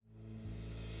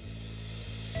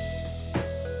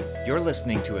You're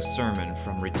listening to a sermon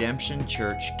from Redemption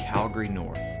Church, Calgary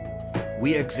North.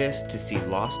 We exist to see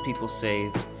lost people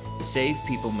saved, saved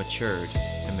people matured,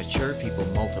 and mature people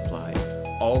multiplied,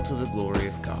 all to the glory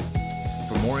of God.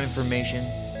 For more information,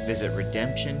 visit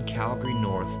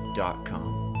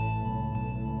redemptioncalgarynorth.com.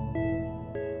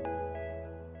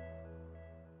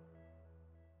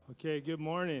 Okay, good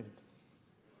morning.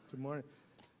 Good morning.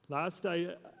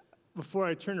 Before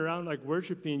I turned around,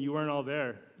 worshiping, you weren't all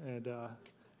there. And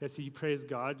yes, you praise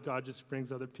God. God just brings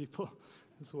other people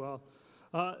as well.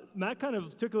 Matt kind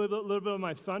of took a little bit of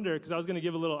my thunder because I was going to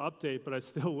give a little update, but I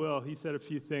still will. He said a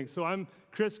few things. So I'm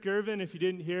Chris Gervin, if you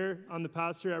didn't hear. I'm the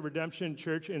pastor at Redemption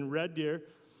Church in Red Deer.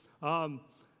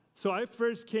 So I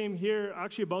first came here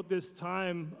actually about this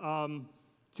time,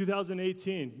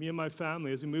 2018, me and my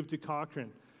family, as we moved to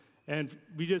Cochrane. And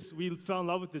we fell in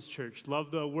love with this church,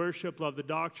 loved the worship, loved the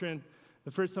doctrine.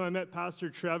 The first time I met Pastor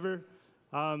Trevor,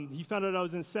 he found out I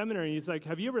was in seminary, and he's like,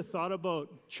 have you ever thought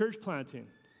about church planting?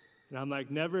 And I'm like,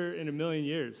 never in a million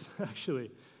years,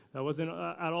 actually. That wasn't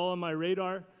at all on my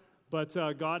radar, but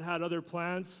God had other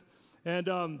plans.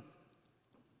 And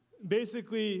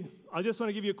basically, I just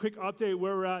want to give you a quick update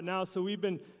where we're at now. So we've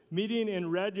been meeting in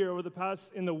Red Deer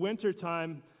in the winter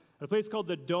time, at a place called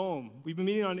The Dome. We've been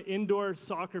meeting on an indoor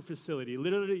soccer facility,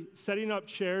 literally setting up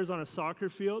chairs on a soccer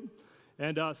field.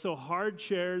 And so hard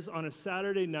chairs on a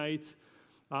Saturday night.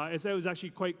 It was actually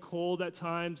quite cold at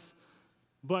times,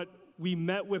 but we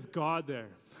met with God there.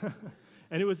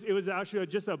 And it was actually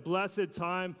just a blessed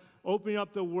time, opening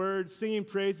up the Word, singing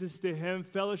praises to Him,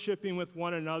 fellowshipping with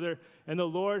one another. And the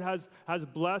Lord has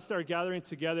blessed our gathering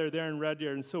together there in Red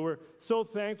Deer. And so we're so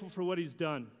thankful for what He's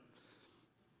done.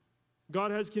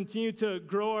 God has continued to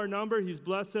grow our number. He's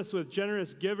blessed us with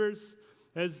generous givers.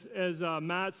 As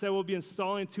Matt said, we'll be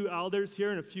installing 2 elders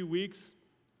here in a few weeks.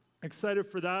 Excited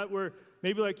for that. We're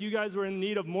maybe like you guys, we're in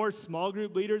need of more small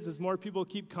group leaders as more people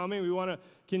keep coming. We want to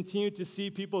continue to see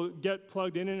people get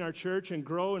plugged in our church and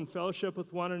grow and fellowship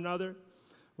with one another.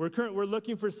 We're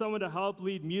looking for someone to help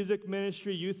lead music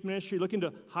ministry, youth ministry, looking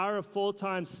to hire a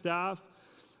full-time staff.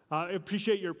 I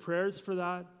appreciate your prayers for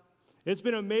that. It's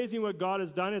been amazing what God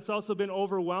has done. It's also been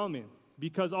overwhelming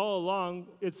because all along,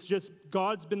 it's just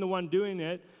God's been the one doing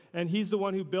it, and He's the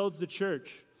one who builds the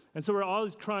church. And so we're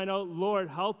always crying out, Lord,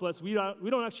 help us. We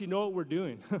don't actually know what we're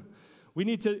doing. We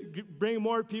need to bring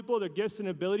more people, their gifts and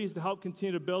abilities to help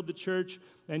continue to build the church,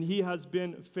 and He has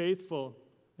been faithful.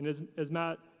 And as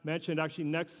Matt mentioned, actually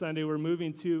next Sunday, we're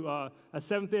moving to a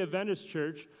Seventh-day Adventist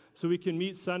church so we can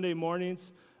meet Sunday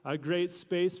mornings, a great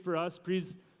space for us.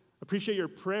 Please appreciate your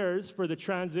prayers for the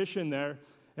transition there,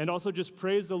 and also just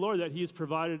praise the Lord that He's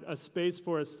provided a space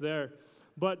for us there.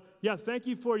 But yeah, thank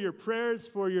you for your prayers,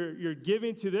 for your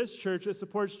giving to this church that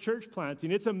supports church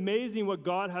planting. It's amazing what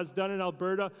God has done in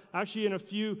Alberta. Actually, in a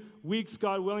few weeks,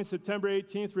 God willing, September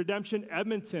 18th, Redemption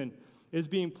Edmonton is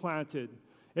being planted.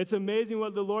 It's amazing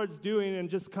what the Lord's doing, and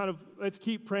just kind of let's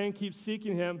keep praying, keep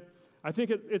seeking Him. I think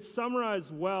it's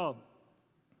summarized well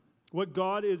what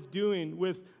God is doing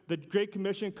with the Great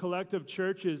Commission collective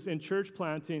churches and church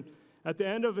planting. At the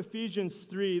end of Ephesians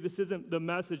 3, this isn't the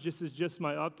message, this is just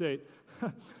my update.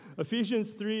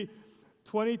 Ephesians 3,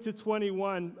 20 to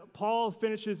 21, Paul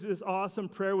finishes this awesome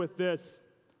prayer with this.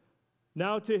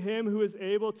 Now to Him who is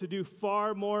able to do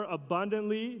far more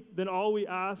abundantly than all we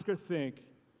ask or think,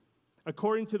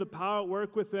 according to the power at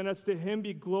work within us, to Him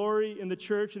be glory in the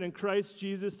church and in Christ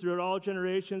Jesus throughout all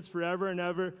generations, forever and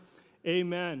ever.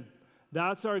 Amen.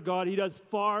 That's our God. He does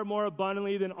far more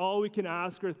abundantly than all we can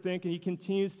ask or think, and He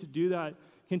continues to do that,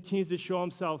 continues to show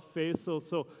Himself faithful.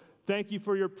 So thank you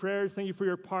for your prayers. Thank you for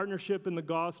your partnership in the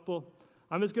gospel.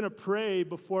 I'm just going to pray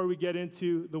before we get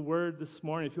into the word this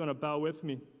morning, if you want to bow with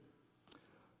me.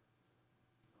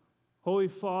 Holy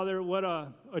Father, what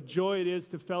a joy it is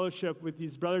to fellowship with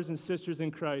these brothers and sisters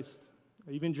in Christ.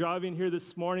 Even driving here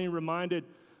this morning, reminded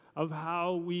of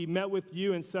how we met with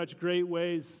you in such great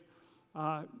ways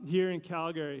here in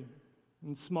Calgary,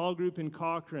 in small group in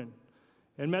Cochrane,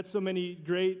 and met so many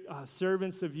great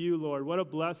servants of you, Lord. What a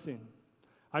blessing.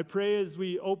 I pray as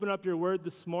we open up your word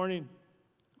this morning,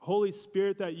 Holy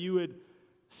Spirit, that you would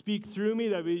speak through me,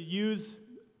 that we would use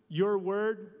your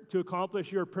word to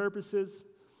accomplish your purposes,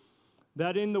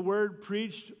 that in the word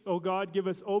preached, oh God, give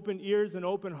us open ears and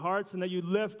open hearts, and that you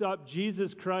lift up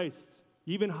Jesus Christ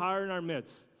even higher in our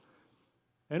midst.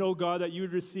 And, oh God, that you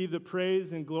would receive the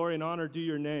praise and glory and honor due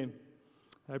your name.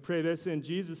 I pray this in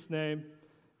Jesus' name.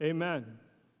 Amen.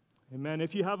 Amen.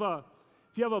 If you have a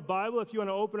Bible, if you want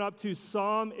to open up to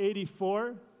Psalm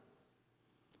 84.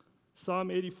 Psalm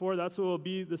 84, that's what we'll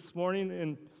be this morning.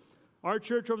 In our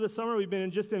church over the summer, we've been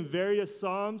in various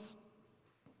Psalms.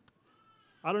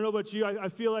 I don't know about you, I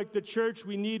feel like the church,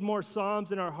 we need more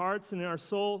Psalms in our hearts and in our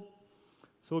soul.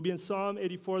 So we'll be in Psalm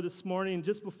 84 this morning. And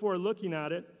just before looking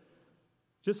at it,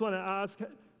 just want to ask,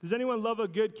 does anyone love a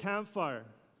good campfire?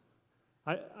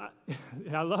 I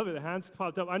love it. The hands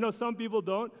popped up. I know some people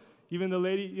don't. Even the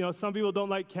lady, some people don't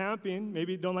like camping,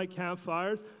 maybe don't like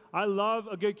campfires. I love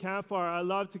a good campfire. I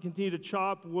love to continue to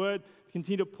chop wood,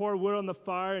 continue to pour wood on the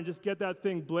fire and just get that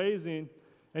thing blazing.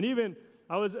 And even,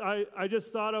 I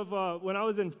just thought of when I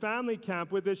was in family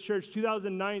camp with this church,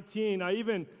 2019, I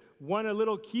even won a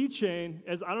little keychain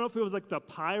as, I don't know if it was like the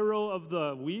pyro of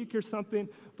the week or something,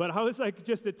 but I was like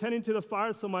just attending to the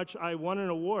fire so much, I won an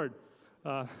award.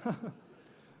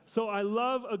 So I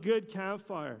love a good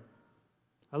campfire.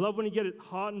 I love when you get it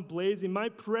hot and blazing. My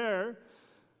prayer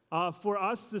for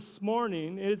us this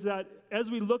morning is that as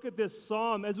we look at this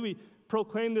psalm, as we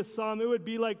proclaim this psalm, it would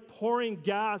be like pouring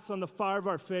gas on the fire of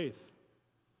our faith.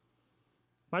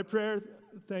 My prayer,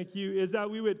 thank you, is that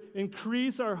we would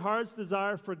increase our heart's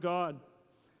desire for God.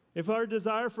 If our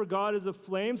desire for God is a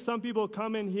flame, some people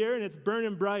come in here and it's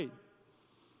burning bright.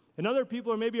 And other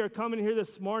people maybe are coming here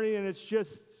this morning and it's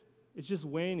just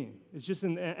waning. It's just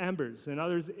in embers, and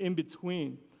others in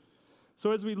between.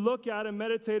 So as we look at and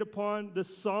meditate upon the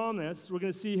psalmist, we're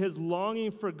going to see his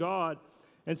longing for God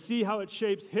and see how it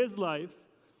shapes his life.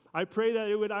 I pray that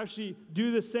it would actually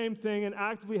do the same thing and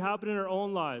actively happen in our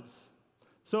own lives.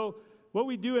 So what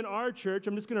we do in our church,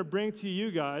 I'm just going to bring to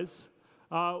you guys,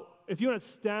 if you want to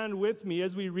stand with me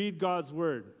as we read God's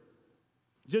word,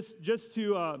 just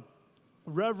to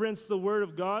reverence the word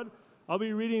of God, I'll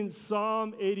be reading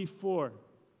Psalm 84.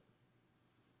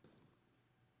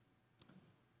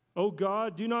 Oh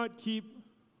God, do not keep,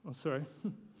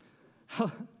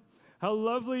 how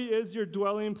lovely is your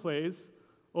dwelling place,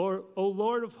 O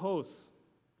Lord of hosts.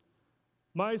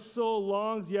 My soul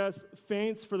longs, yes,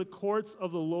 faints for the courts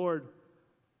of the Lord.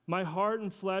 My heart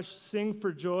and flesh sing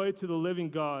for joy to the living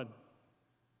God.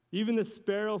 Even the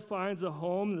sparrow finds a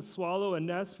home, the swallow a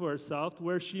nest for herself,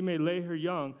 where she may lay her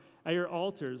young at your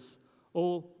altars.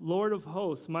 O Lord of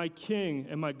hosts, my King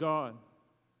and my God.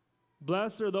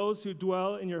 Blessed are those who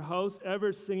dwell in your house,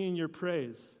 ever singing your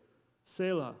praise.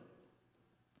 Selah.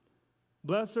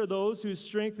 Blessed are those whose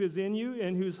strength is in you,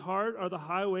 and whose heart are the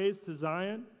highways to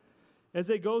Zion. As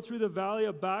they go through the valley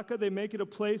of Baca, they make it a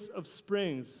place of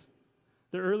springs.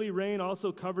 The early rain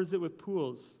also covers it with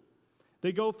pools.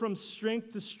 They go from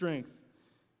strength to strength.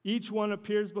 Each one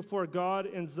appears before God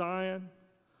in Zion.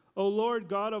 O Lord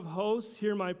God of hosts,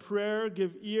 hear my prayer.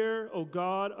 Give ear, O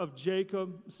God of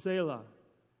Jacob, Selah.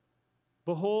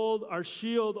 Behold our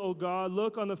shield, O God.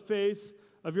 Look on the face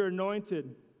of your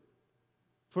anointed.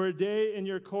 For a day in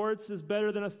your courts is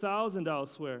better than 1,000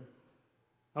 elsewhere.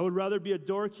 I would rather be a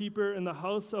doorkeeper in the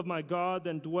house of my God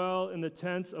than dwell in the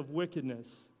tents of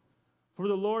wickedness. For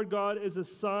the Lord God is a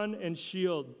sun and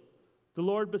shield. The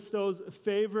Lord bestows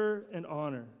favor and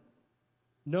honor.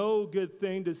 No good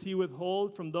thing does he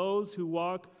withhold from those who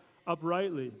walk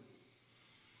uprightly.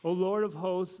 O Lord of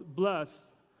hosts, blessed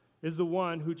is the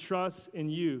one who trusts in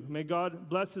you. May God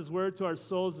bless his word to our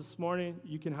souls this morning.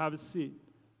 You can have a seat.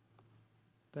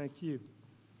 Thank you.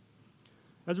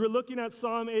 As we're looking at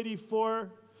Psalm 84,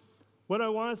 what I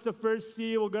want us to first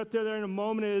see, we'll get there in a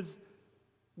moment, is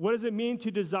what does it mean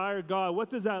to desire God? What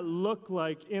does that look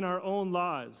like in our own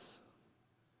lives?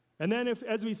 And then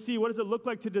as we see what does it look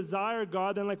like to desire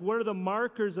God, then what are the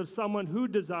markers of someone who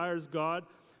desires God?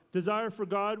 Desire for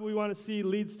God, we want to see,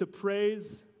 leads to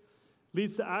praise,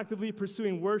 leads to actively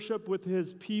pursuing worship with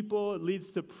his people, it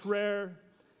leads to prayer,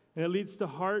 and it leads to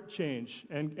heart change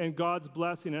and God's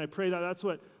blessing. And I pray that that's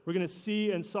what we're going to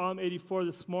see in Psalm 84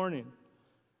 this morning.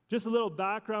 Just a little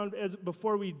background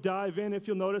before we dive in. If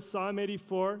you'll notice, Psalm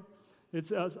 84,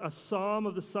 it's a psalm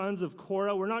of the sons of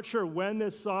Korah. We're not sure when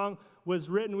this song was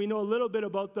written. We know a little bit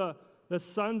about the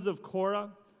sons of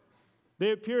Korah.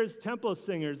 They appear as temple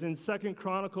singers in 2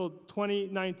 Chronicle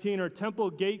 20:19, or temple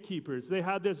gatekeepers. They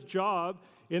had this job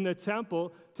in the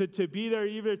temple to be there,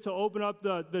 either to open up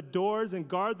the doors and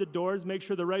guard the doors, make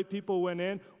sure the right people went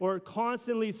in, or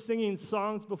constantly singing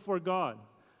songs before God.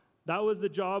 That was the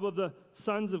job of the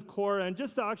sons of Korah. And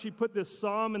just to actually put this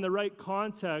psalm in the right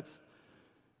context,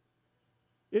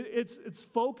 its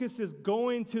focus is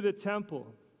going to the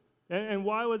temple. And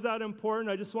why was that important?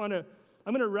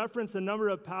 I'm going to reference a number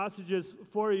of passages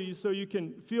for you so you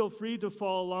can feel free to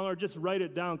follow along or just write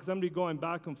it down, because I'm going to be going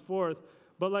back and forth.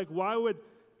 But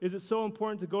is it so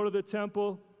important to go to the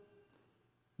temple?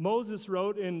 Moses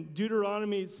wrote in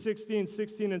Deuteronomy 16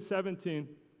 and 17,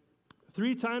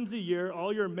 3 times a year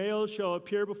all your males shall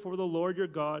appear before the Lord your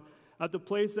God at the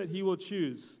place that he will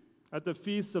choose. at the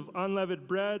feast of unleavened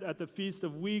bread, at the feast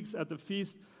of weeks, at the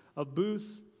feast of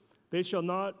booths. They shall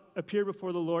not appear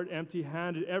before the Lord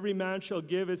empty-handed. Every man shall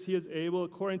give as he is able,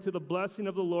 according to the blessing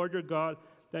of the Lord your God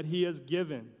that he has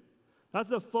given. That's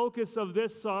the focus of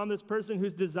this psalm, this person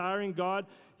who's desiring God.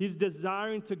 He's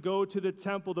desiring to go to the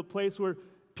temple, the place where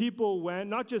people went,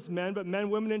 not just men, but men,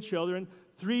 women, and children,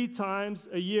 3 times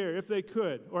a year, if they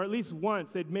could, or at least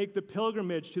once, they'd make the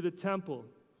pilgrimage to the temple.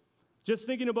 Just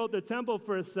thinking about the temple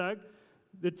for a sec,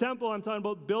 the temple I'm talking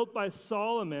about, built by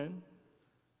Solomon,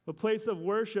 a place of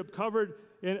worship covered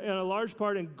in a large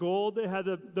part in gold. They had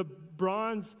the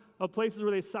bronze of places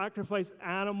where they sacrificed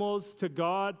animals to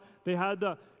God. They had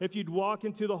if you'd walk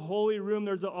into the holy room,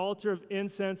 there's an altar of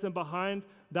incense, and behind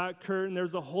that curtain,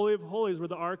 there's the Holy of Holies where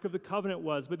the Ark of the Covenant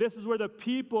was. But this is where the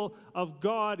people of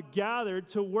God gathered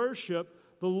to worship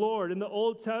the Lord. In the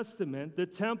Old Testament, the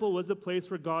temple was the place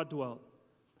where God dwelt.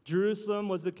 Jerusalem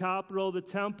was the capital. The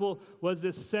temple was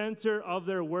the center of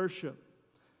their worship.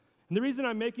 And the reason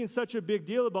I'm making such a big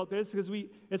deal about this is because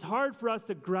it's hard for us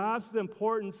to grasp the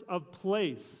importance of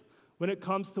place when it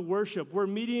comes to worship. We're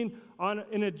meeting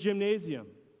in a gymnasium.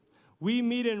 We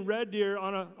meet in Red Deer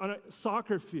on a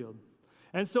soccer field.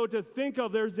 And so to think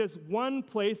of there's this one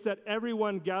place that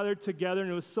everyone gathered together,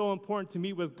 and it was so important to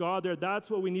meet with God there, that's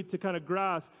what we need to kind of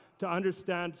grasp to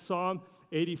understand Psalm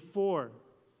 84.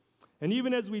 And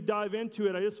even as we dive into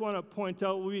it, I just want to point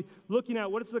out, we'll be looking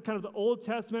at what is the kind of the Old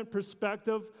Testament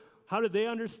perspective, how do they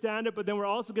understand it, but then we're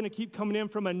also going to keep coming in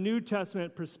from a New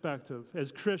Testament perspective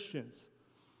as Christians.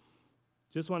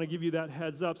 Just want to give you that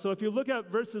heads up. So if you look at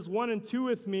verses 1 and 2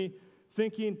 with me,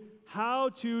 thinking how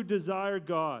to desire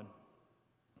God.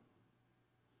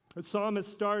 The psalmist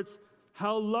starts,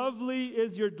 "How lovely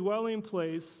is your dwelling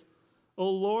place, O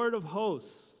Lord of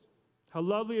hosts." How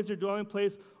lovely is your dwelling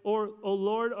place, or O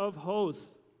Lord of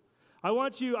hosts. I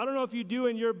want you, I don't know if you do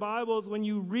in your Bibles, when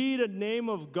you read a name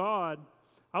of God,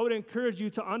 I would encourage you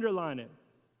to underline it.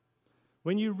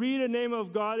 When you read a name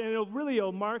of God, and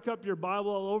it'll mark up your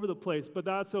Bible all over the place, but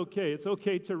that's okay. It's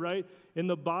okay to write in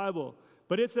the Bible.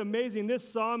 But it's amazing.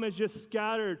 This psalm is just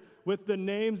scattered with the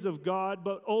names of God.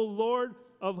 But O Lord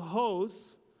of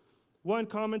hosts, one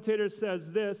commentator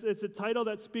says this, it's a title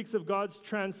that speaks of God's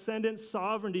transcendent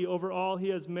sovereignty over all he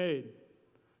has made.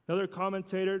 Another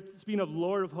commentator, speaking of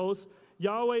Lord of hosts,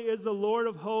 Yahweh is the Lord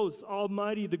of hosts,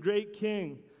 almighty, the great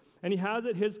king, and he has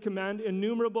at his command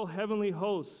innumerable heavenly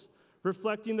hosts,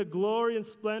 reflecting the glory and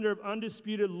splendor of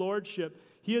undisputed lordship.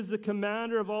 He is the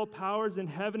commander of all powers in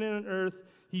heaven and on earth.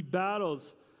 He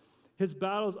battles. His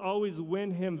battles always win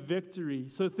him victory.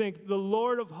 So think, the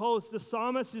Lord of hosts, the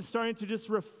psalmist is starting to just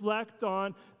reflect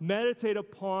on, meditate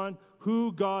upon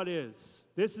who God is.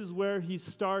 This is where he's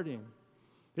starting.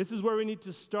 This is where we need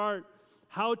to start.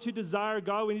 How to desire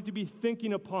God. We need to be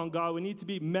thinking upon God. We need to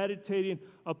be meditating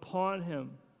upon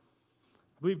him.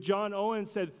 I believe John Owen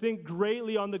said, think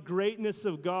greatly on the greatness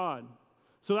of God.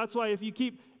 So that's why if you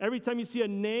every time you see a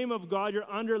name of God,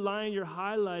 you're underlining, you're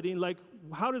highlighting, like,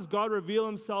 how does God reveal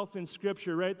himself in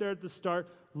Scripture? Right there at the start,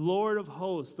 Lord of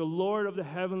hosts, the Lord of the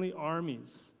heavenly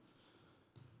armies.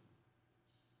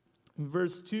 In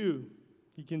verse 2,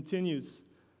 he continues,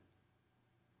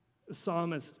 the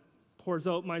psalmist pours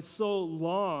out, my soul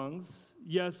longs,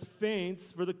 yes,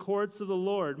 faints for the courts of the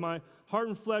Lord. My heart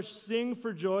and flesh sing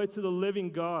for joy to the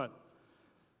living God.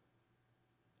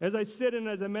 As I sit and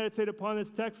as I meditate upon this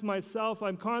text myself,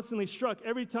 I'm constantly struck.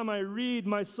 Every time I read,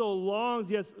 my soul longs,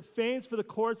 yes, faints for the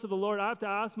courts of the Lord. I have to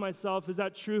ask myself, is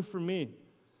that true for me?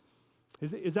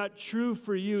 Is that true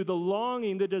for you? The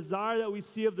longing, the desire that we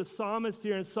see of the psalmist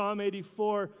here in Psalm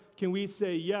 84, can we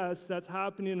say, yes, that's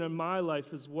happening in my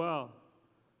life as well?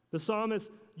 The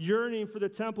psalmist's yearning for the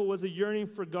temple was a yearning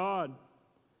for God.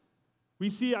 We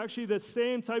see actually the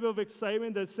same type of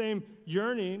excitement, the same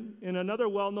yearning in another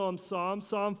well-known psalm,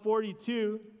 Psalm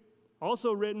 42,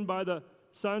 also written by the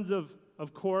sons of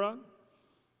Korah.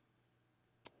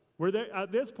 Where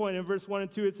at this point in verse 1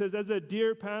 and 2, it says, as a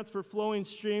deer pants for flowing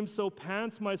streams, so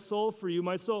pants my soul for you.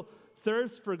 My soul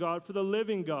thirsts for God, for the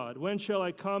living God. When shall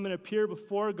I come and appear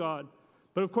before God?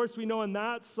 But of course, we know in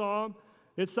that psalm,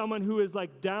 it's someone who is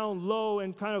like down low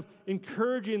and kind of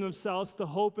encouraging themselves to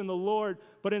hope in the Lord.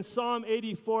 But in Psalm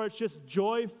 84, it's just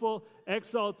joyful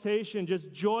exaltation,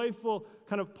 just joyful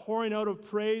kind of pouring out of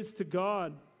praise to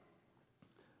God.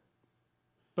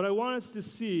 But I want us to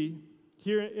see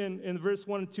here in verse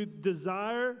 1 and 2,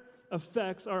 desire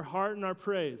affects our heart and our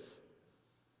praise.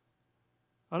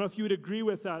 I don't know if you would agree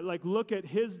with that. Like, look at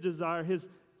his desire, his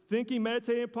thinking,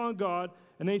 meditating upon God,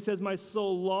 and then he says, my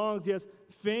soul longs, yes,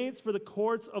 faints for the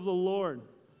courts of the Lord.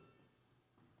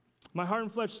 My heart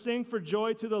and flesh sing for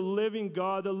joy to the living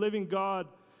God. The living God,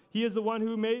 He is the one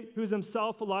who's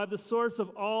himself alive, the source of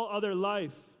all other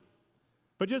life.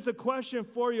 But just a question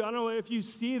for you, I don't know if you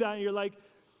see that and you're like,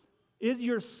 is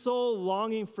your soul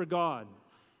longing for God?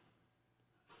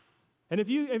 And if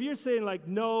you're saying like,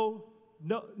 no,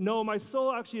 my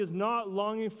soul actually is not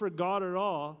longing for God at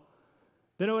all,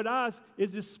 then I would ask,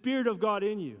 is the Spirit of God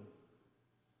in you?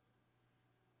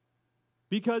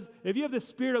 Because if you have the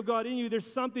Spirit of God in you,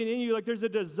 there's something in you, like there's a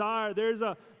desire, there's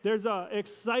a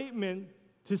excitement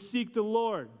to seek the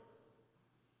Lord.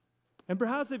 And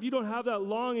perhaps if you don't have that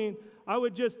longing, I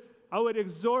would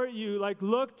exhort you, like,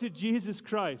 look to Jesus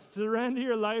Christ. Surrender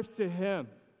your life to Him.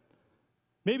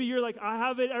 Maybe you're like, I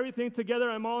have everything together,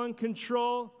 I'm all in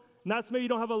control, and that's maybe you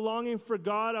don't have a longing for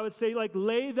God. I would say, like,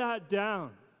 lay that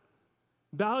down.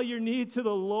 Bow your knee to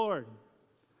the Lord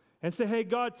and say, hey,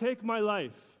 God, take my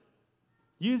life.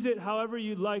 Use it however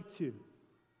you'd like to.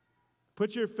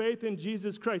 Put your faith in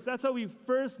Jesus Christ. That's how we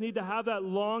first need to have that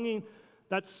longing,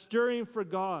 that stirring for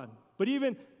God. But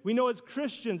even we know as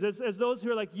Christians, as those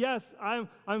who are like, yes,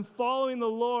 I'm following the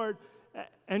Lord,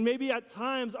 and maybe at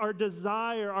times our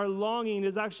desire, our longing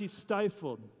is actually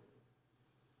stifled.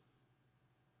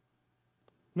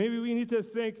 Maybe we need to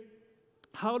think,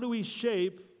 how do we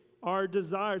shape our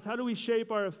desires? How do we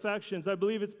shape our affections? I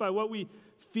believe it's by what we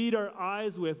feed our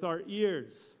eyes with, our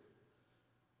ears.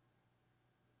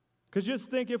 Because just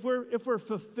think, if we're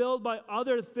fulfilled by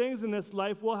other things in this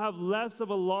life, we'll have less of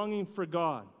a longing for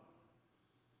God.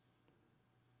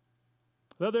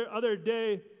 The other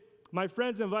day, my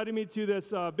friends invited me to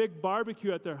this big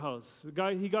barbecue at their house. The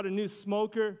guy, he got a new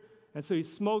smoker, and so he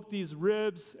smoked these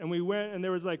ribs, and we went, and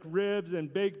there was like ribs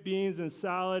and baked beans and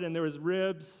salad, and there was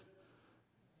ribs.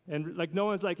 And like no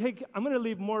one's like, hey, I'm going to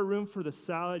leave more room for the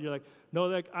salad. You're like, no,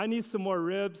 like I need some more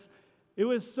ribs. It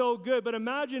was so good. But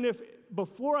imagine if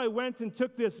before I went and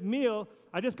took this meal,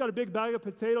 I just got a big bag of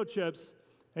potato chips.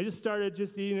 I just started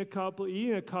just eating a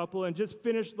couple, and just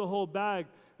finished the whole bag.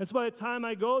 And so by the time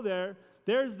I go there,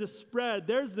 there's the spread,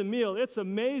 there's the meal. It's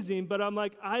amazing, but I'm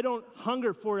like, I don't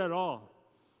hunger for it at all.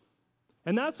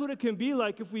 And that's what it can be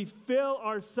like if we fill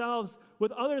ourselves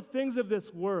with other things of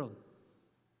this world.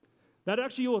 That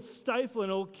actually will stifle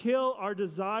and it will kill our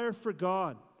desire for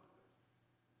God.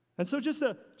 And so just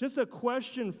a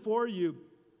question for you,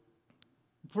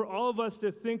 for all of us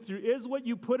to think through, is what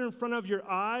you put in front of your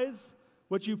eyes,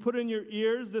 what you put in your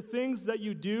ears, the things that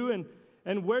you do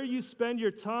and where you spend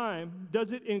your time,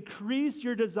 does it increase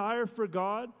your desire for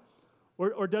God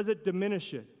or does it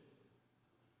diminish it?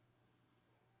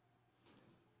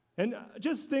 And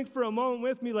just think for a moment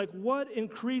with me, like, what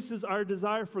increases our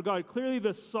desire for God? Clearly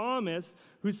the psalmist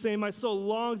who's saying, my soul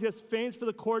longs, yes, faints for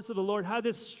the courts of the Lord, had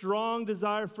this strong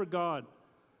desire for God.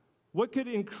 What could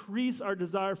increase our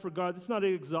desire for God? It's not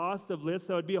an exhaustive list.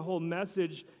 That would be a whole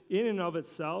message in and of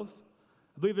itself.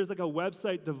 I believe there's like a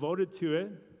website devoted to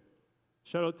it.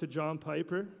 Shout out to John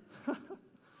Piper.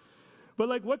 But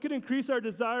like, what could increase our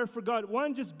desire for God?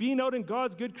 One, just being out in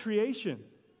God's good creation.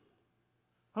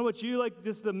 How about you, like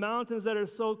just the mountains that are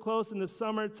so close in the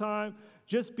summertime,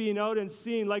 just being out and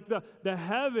seeing, like the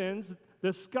heavens,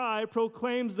 the sky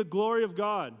proclaims the glory of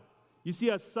God. You see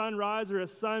a sunrise or a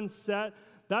sunset,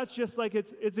 that's just like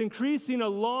it's increasing a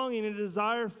longing and a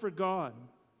desire for God.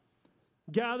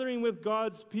 Gathering with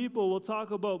God's people, we'll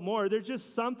talk about more. There's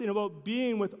just something about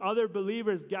being with other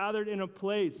believers gathered in a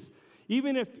place.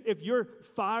 Even if your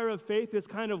fire of faith is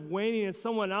kind of waning and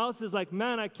someone else is like,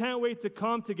 man, I can't wait to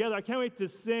come together. I can't wait to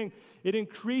sing. It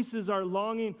increases our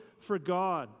longing for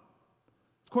God.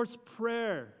 Of course,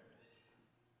 prayer.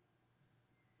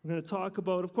 We're going to talk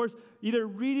about, of course, either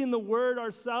reading the word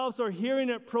ourselves or hearing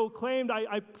it proclaimed.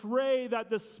 I pray that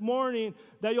this morning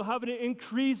that you'll have an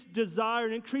increased desire,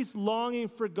 an increased longing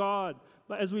for God.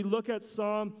 But as we look at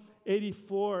Psalm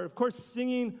 84, of course,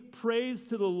 singing praise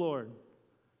to the Lord.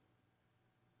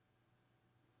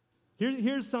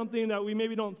 Here's something that we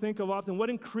maybe don't think of often.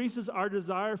 What increases our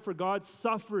desire for God?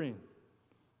 Suffering.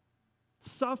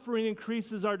 Suffering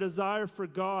increases our desire for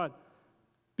God.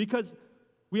 Because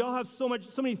we all have so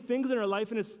many things in our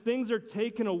life, and as things are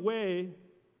taken away,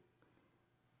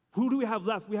 who do we have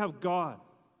left? We have God.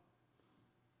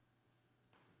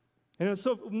 And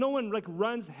so no one like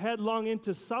runs headlong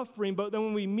into suffering, but then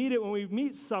when we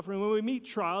meet suffering, when we meet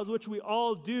trials, which we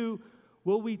all do,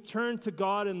 will we turn to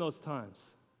God in those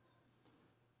times?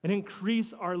 And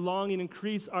increase our longing,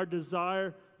 increase our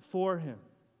desire for Him.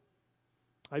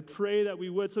 I pray that we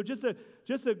would. So just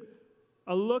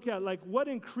a look at like what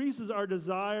increases our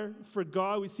desire for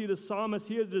God. We see the psalmist,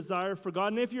 he has a desire for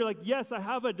God. And if you're like, yes, I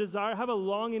have a desire, I have a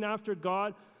longing after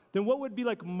God, then what would be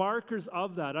like markers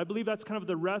of that? I believe that's kind of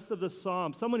the rest of the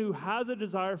psalm. Someone who has a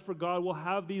desire for God will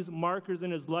have these markers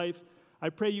in his life. I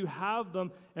pray you have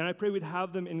them, and I pray we'd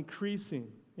have them increasing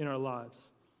in our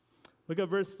lives. Look at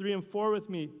verse 3 and 4 with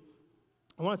me.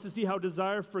 I want us to see how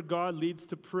desire for God leads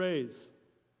to praise.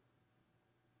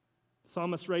 The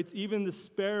psalmist writes, even the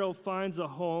sparrow finds a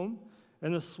home,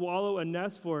 and the swallow a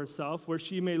nest for herself, where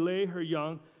she may lay her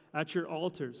young at your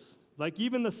altars. Like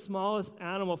even the smallest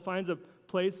animal finds a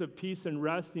place of peace and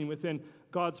resting within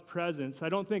God's presence. I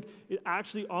don't think it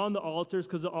actually on the altars,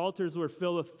 because the altars were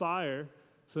filled with fire,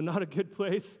 so not a good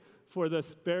place for the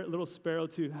little sparrow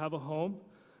to have a home.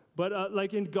 But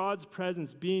like in God's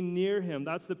presence, being near him,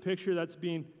 that's the picture that's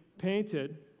being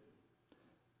painted.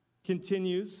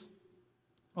 Continues,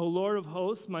 O Lord of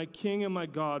hosts, my King and my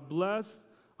God, blessed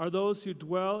are those who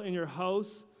dwell in your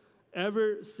house,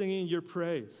 ever singing your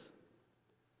praise.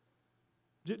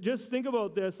 Just think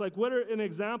about this. Like, what are an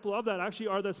example of that actually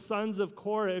are the sons of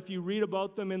Korah, if you read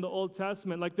about them in the Old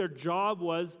Testament. Like, their job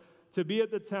was to be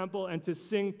at the temple and to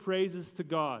sing praises to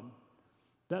God.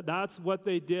 That's what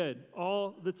they did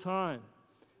all the time.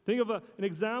 Think of an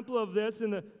example of this in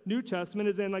the New Testament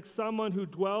is in like someone who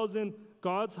dwells in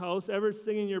God's house, ever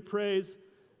singing your praise.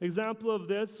 Example of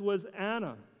this was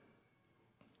Anna.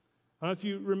 I don't know if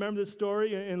you remember the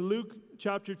story in Luke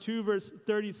chapter 2, verse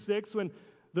 36, when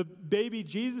the baby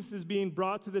Jesus is being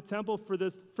brought to the temple for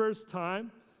the first time,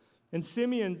 and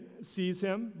Simeon sees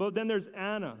him, but then there's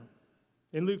Anna.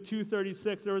 In Luke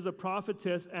 2:36, there was a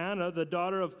prophetess, Anna, the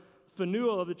daughter of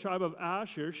Phanuel of the tribe of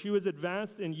Asher. She was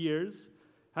advanced in years,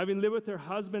 having lived with her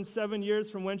husband 7 years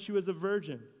from when she was a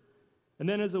virgin, and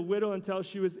then as a widow until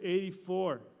she was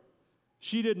 84.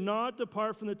 She did not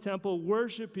depart from the temple,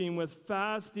 worshiping with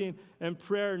fasting and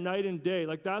prayer night and day.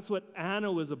 Like that's what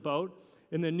Anna was about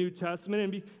in the New Testament.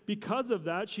 And because of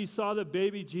that, she saw the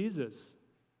baby Jesus.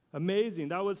 Amazing.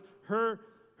 That was her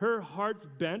heart's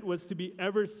bent was to be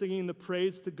ever singing the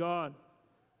praise to God.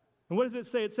 And what does it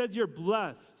say? It says you're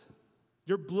blessed.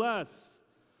 You're blessed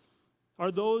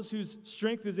are those whose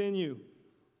strength is in you,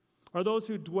 are those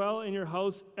who dwell in your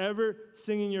house, ever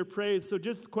singing your praise. So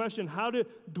just the question, how to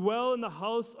dwell in the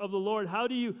house of the Lord? How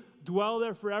do you dwell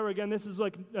there forever? Again, this is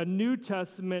like a New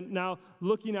Testament now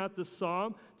looking at the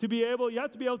psalm. You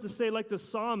have to be able to say like the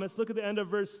psalmist, look at the end of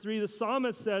verse 3. The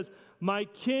psalmist says, my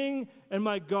King and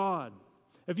my God.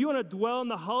 If you want to dwell in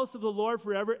the house of the Lord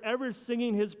forever, ever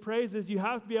singing his praises, you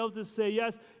have to be able to say,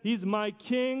 yes, he's my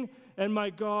King and my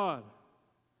God.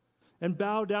 And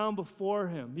bow down before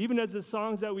him. Even as the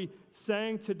songs that we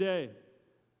sang today,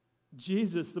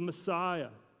 Jesus, the Messiah.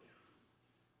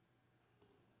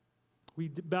 We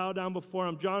bow down before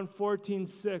him. John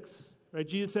 14:6, right?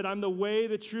 Jesus said, I'm the way,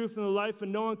 the truth, and the life,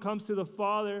 and no one comes to the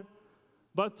Father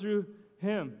but through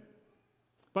him.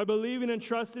 By believing and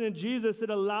trusting in Jesus,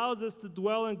 it allows us to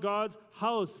dwell in God's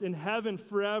house in heaven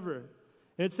forever.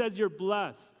 And it says you're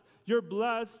blessed. You're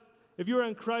blessed if you're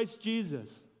in Christ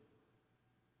Jesus.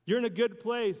 You're in a good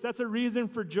place. That's a reason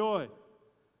for joy.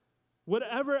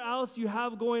 Whatever else you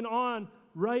have going on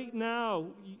right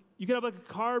now, you could have like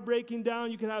a car breaking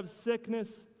down. You could have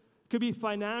sickness. It could be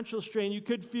financial strain. You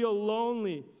could feel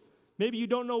lonely. Maybe you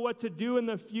don't know what to do in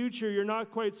the future. You're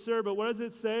not quite sure. But what does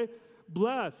it say?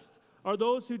 Blessed are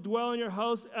those who dwell in your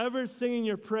house, ever singing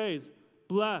your praise.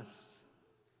 Blessed.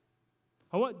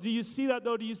 Do you see that,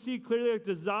 though? Do you see clearly that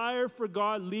desire for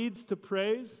God leads to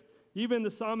praise? Even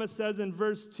the psalmist says in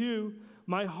verse 2,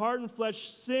 my heart and flesh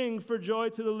sing for joy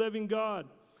to the living God.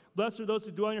 Blessed are those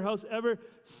who dwell in your house, ever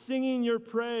singing your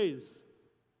praise.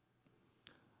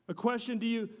 A question,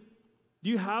 do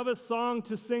you have a song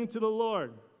to sing to the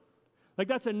Lord? Like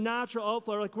that's a natural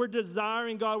outflow. Like we're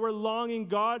desiring God, we're longing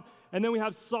God, and then we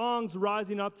have songs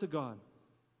rising up to God.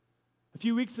 A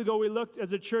few weeks ago, we looked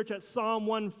as a church at Psalm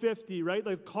 150, right?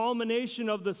 Like culmination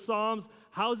of the Psalms,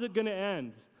 how's it going to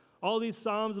end? All these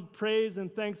psalms of praise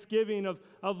and thanksgiving, of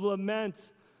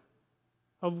lament,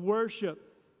 of worship.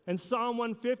 And Psalm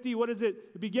 150, what is it?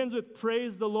 It begins with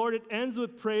praise the Lord. It ends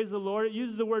with praise the Lord. It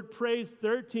uses the word praise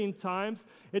 13 times.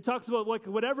 It talks about like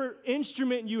whatever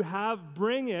instrument you have,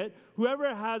 bring it.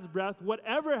 Whoever has breath,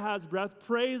 whatever has breath,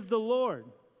 praise the Lord.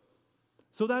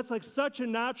 So that's like such a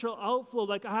natural outflow.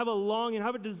 Like I have a longing, I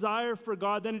have a desire for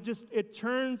God. Then it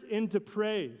turns into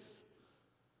praise.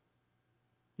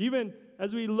 Even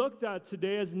as we looked at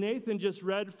today, as Nathan just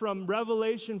read from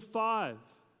Revelation 5,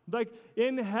 like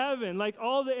in heaven, like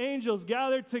all the angels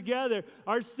gathered together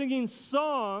are singing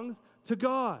songs to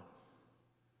God.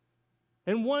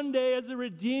 And one day as the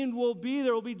redeemed will be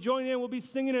there, we'll be joining in, we'll be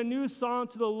singing a new song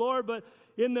to the Lord. But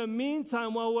in the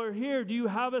meantime, while we're here, do you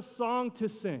have a song to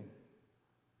sing?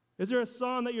 Is there a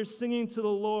song that you're singing to the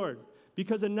Lord?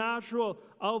 Because a natural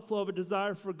outflow of a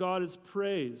desire for God is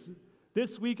praise.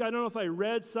 This week, I don't know if I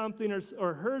read something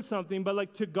or heard something, but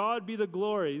like, to God be the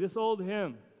glory, this old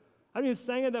hymn. I haven't even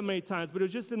sang it that many times, but it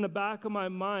was just in the back of my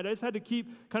mind. I just had to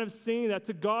keep kind of singing that.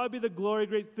 To God be the glory,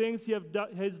 great things he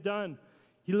has done.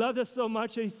 He loved us so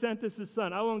much that he sent us his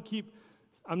son.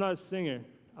 I'm not a singer.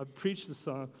 I preach the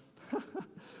song.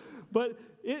 But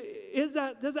does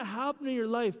that happen in your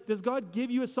life? Does God give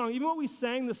you a song? Even what we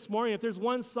sang this morning, if there's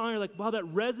one song you're like, wow, that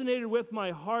resonated with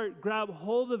my heart, grab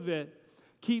hold of it,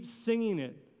 keep singing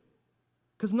it.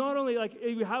 Because not only, like,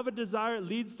 if you have a desire, it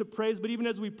leads to praise, but even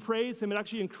as we praise him, it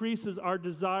actually increases our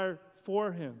desire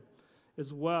for him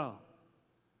as well.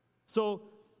 So,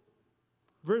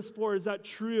 verse 4, is that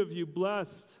true of you?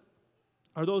 Blessed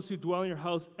are those who dwell in your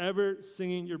house, ever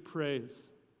singing your praise.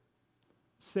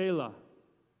 Selah.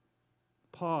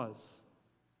 Pause.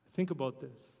 Think about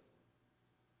this.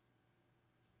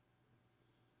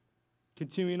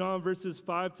 Continuing on, verses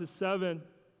 5 to 7,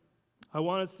 I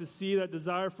want us to see that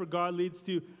desire for God leads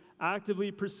to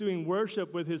actively pursuing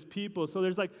worship with his people. So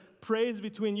there's like praise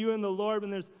between you and the Lord,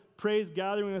 and there's praise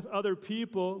gathering with other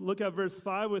people. Look at verse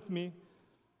 5 with me.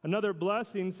 Another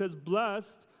blessing says,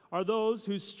 blessed are those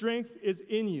whose strength is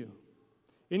in you,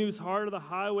 in whose heart are the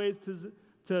highways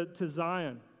to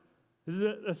Zion. This is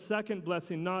a second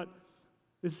blessing, not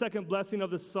the second blessing of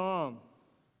the psalm.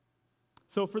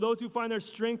 So for those who find their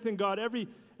strength in God,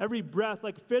 every breath,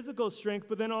 like physical strength,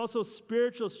 but then also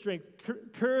spiritual strength,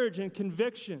 courage and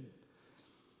conviction.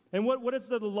 And what is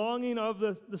the longing of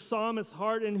the psalmist's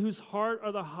heart, in whose heart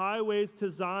are the highways to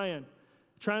Zion?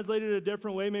 Translated a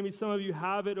different way, maybe some of you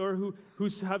have it, or who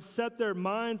have set their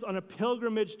minds on a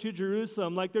pilgrimage to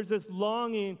Jerusalem. Like there's this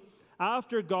longing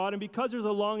after God, and because there's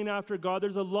a longing after God,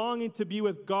 there's a longing to be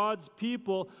with God's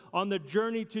people on the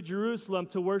journey to Jerusalem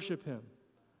to worship him.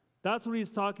 That's what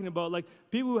he's talking about. Like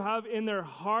people who have in their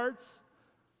hearts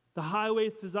the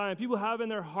highways to Zion. People have in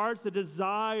their hearts the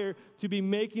desire to be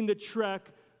making the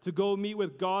trek to go meet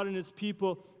with God and his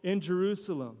people in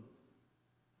Jerusalem.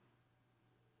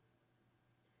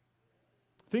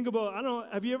 Think about, I don't know,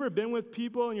 have you ever been with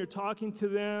people and you're talking to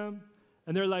them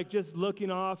and they're like just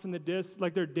looking off in the distance,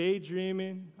 like they're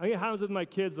daydreaming? I think it happens with my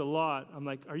kids a lot. I'm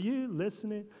like, are you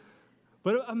listening?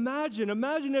 But imagine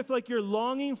if like you're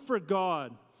longing for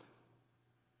God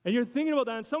and you're thinking about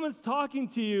that and someone's talking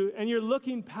to you and you're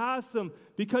looking past them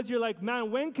because you're like,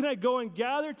 man, when can I go and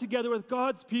gather together with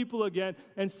God's people again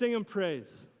and sing and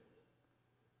praise?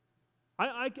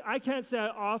 I can't say I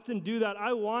often do that.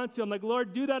 I want to. I'm like,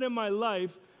 Lord, do that in my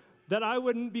life, that I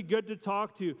wouldn't be good to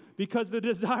talk to, because the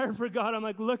desire for God, I'm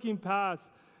like looking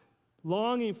past,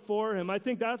 longing for him. I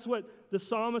think that's what the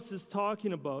psalmist is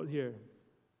talking about here.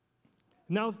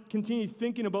 Now continue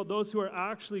thinking about those who are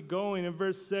actually going in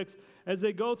verse 6. As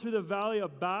they go through the valley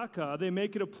of Baca, they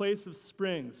make it a place of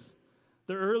springs.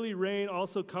 The early rain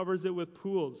also covers it with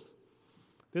pools.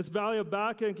 This valley of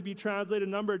Baca can be translated a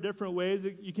number of different ways.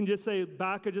 You can just say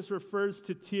Baca just refers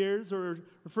to tears or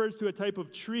refers to a type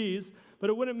of trees, but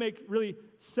it wouldn't make really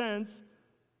sense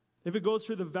if it goes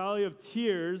through the valley of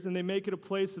tears and they make it a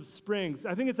place of springs.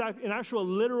 I think it's an actual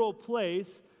literal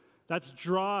place that's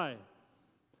dry.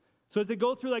 So as they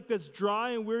go through like this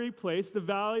dry and weary place, the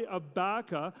valley of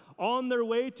Baca, on their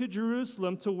way to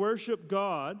Jerusalem to worship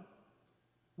God,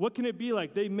 what can it be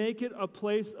like? They make it a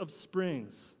place of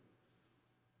springs.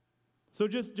 So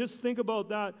just think about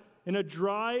that. In a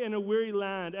dry and a weary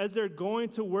land, as they're going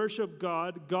to worship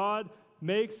God, God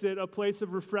makes it a place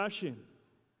of refreshing.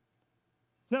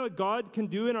 Isn't that what God can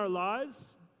do in our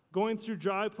lives? Going through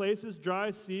dry places,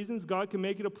 dry seasons, God can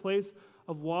make it a place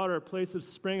of water, a place of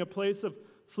spring, a place of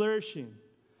flourishing.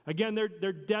 Again, their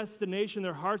destination,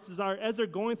 their heart's desire, as they're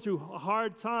going through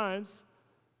hard times,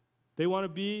 they want to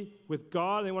be with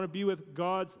God, they want to be with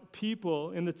God's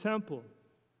people in the temple.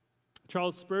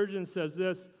 Charles Spurgeon says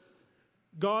this: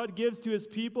 God gives to his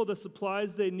people the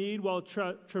supplies they need while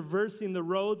traversing the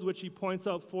roads which he points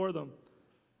out for them.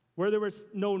 Where there were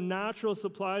no natural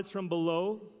supplies from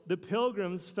below, the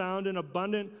pilgrims found an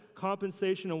abundant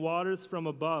compensation in waters from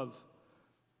above.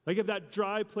 Like if that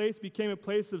dry place became a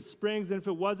place of springs, and if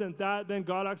it wasn't that, then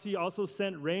God actually also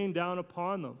sent rain down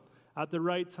upon them at the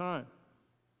right time.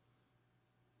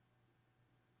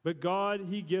 But God,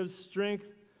 he gives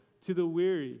strength to the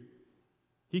weary.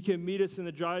 He can meet us in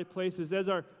the dry places. As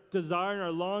our desire and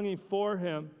our longing for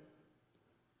him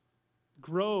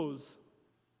grows,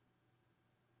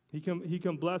 he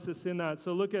can bless us in that.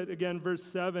 So look at, again, verse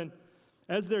 7.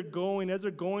 As they're going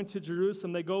to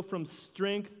Jerusalem, they go from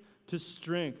strength to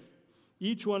strength.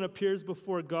 Each one appears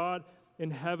before God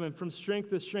in heaven, from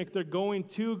strength to strength. They're going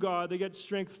to God. They get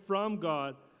strength from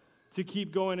God to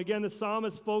keep going. Again, the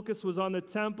psalmist's focus was on the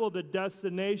temple, the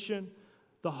destination,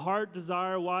 the heart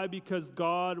desire. Why? Because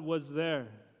God was there.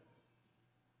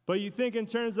 But you think in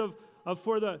terms of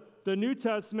for the New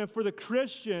Testament, for the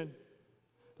Christian,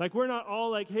 like we're not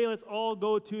all like, hey, let's all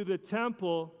go to the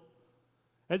temple.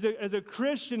 As a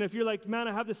Christian, if you're like, man,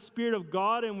 I have the Spirit of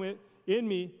God in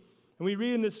me, and we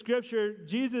read in the Scripture,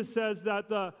 Jesus says that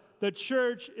the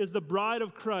church is the bride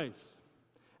of Christ.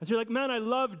 And so you're like, man, I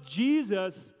love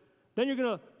Jesus. Then you're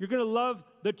gonna love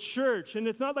the church. And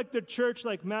it's not like the church,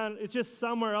 like, man, it's just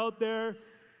somewhere out there.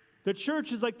 The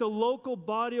church is like the local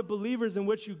body of believers in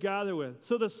which you gather with.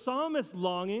 So the psalmist's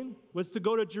longing was to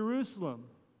go to Jerusalem,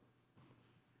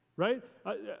 right?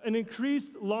 An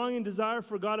increased longing, desire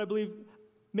for God, I believe,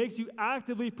 makes you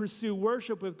actively pursue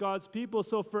worship with God's people.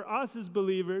 So for us as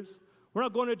believers, we're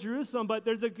not going to Jerusalem, but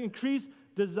there's an increased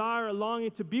desire, a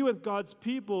longing to be with God's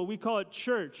people. We call it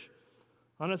church.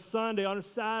 On a Sunday, on a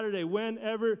Saturday,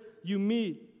 whenever you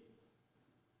meet.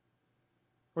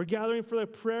 Or gathering for a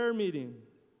prayer meeting.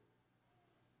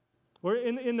 Or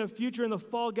in the future, in the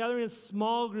fall, gathering in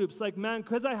small groups. Like, man,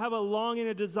 because I have a longing,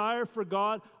 a desire for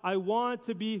God, I want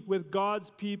to be with God's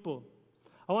people.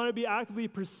 I want to be actively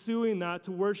pursuing that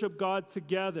to worship God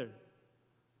together.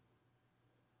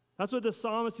 That's what the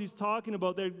psalmist he's talking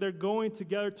about. They're going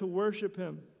together to worship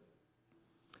him.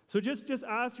 So just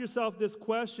ask yourself this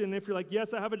question. If you're like,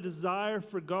 yes, I have a desire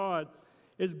for God,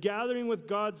 is gathering with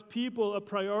God's people a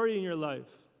priority in your life?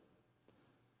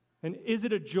 And is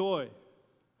it a joy?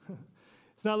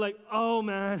 It's not like, oh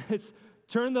man, it's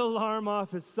turn the alarm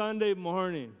off, it's Sunday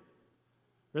morning.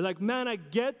 You're like, man, I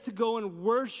get to go and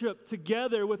worship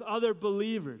together with other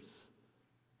believers.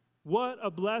 What a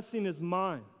blessing is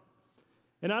mine.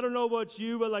 And I don't know about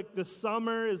you, but like the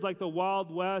summer is like the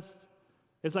Wild West.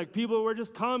 It's like people were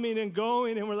just coming and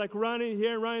going, and we're like running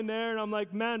here and running there. And I'm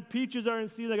like, man, peaches are in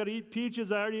season. I got to eat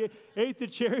peaches. I already ate the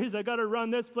cherries. I got to run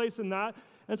this place and that.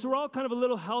 And so we're all kind of a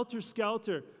little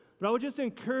helter-skelter. But I would just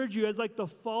encourage you as like the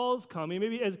fall's coming,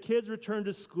 maybe as kids return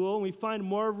to school and we find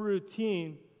more of a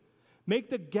routine, make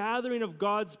the gathering of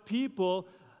God's people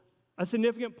a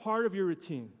significant part of your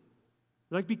routine.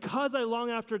 Like, because I long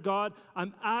after God,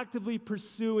 I'm actively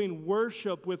pursuing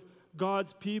worship with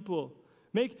God's people.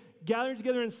 Make gathering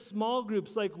together in small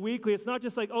groups like weekly. It's not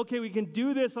just like, okay, we can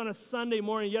do this on a Sunday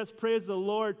morning. Yes, praise the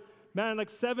Lord. Man, like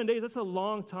 7 days, that's a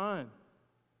long time.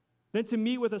 Then to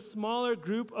meet with a smaller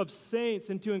group of saints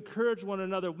and to encourage one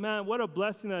another. Man, what a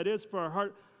blessing that is for our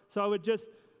heart. So I would just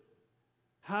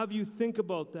have you think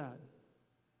about that.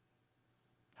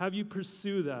 Have you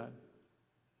pursue that.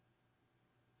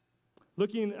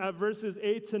 Looking at verses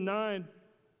 8 to 9,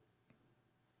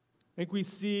 I think we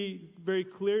see very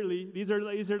clearly, these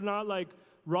are not like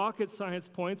rocket science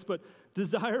points, but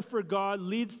desire for God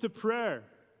leads to prayer.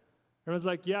 Everyone's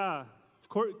like, yeah,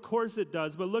 of course it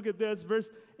does. But look at this,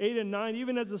 verse 8 and 9,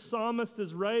 even as the psalmist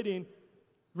is writing,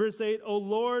 verse 8, O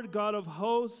Lord, God of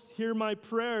hosts, hear my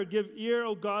prayer. Give ear,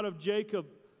 O God of Jacob.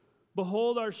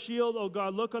 Behold our shield, O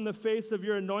God. Look on the face of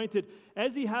your anointed.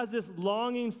 As he has this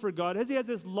longing for God, as he has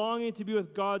this longing to be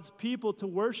with God's people, to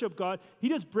worship God, he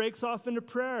just breaks off into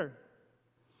prayer.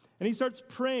 And he starts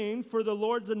praying for the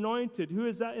Lord's anointed. Who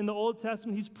is that in the Old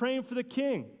Testament? He's praying for the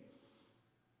king.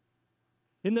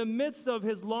 In the midst of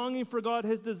his longing for God,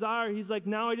 his desire, he's like,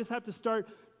 now I just have to start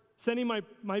sending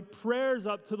my prayers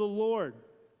up to the Lord.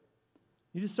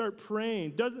 You just start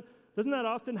praying. Doesn't that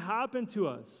often happen to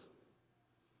us?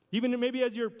 Even maybe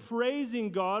as you're praising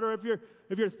God, or if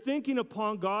you're thinking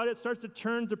upon God, it starts to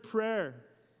turn to prayer.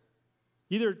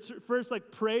 Either first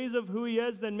like praise of who he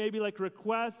is, then maybe like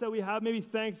requests that we have, maybe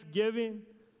thanksgiving.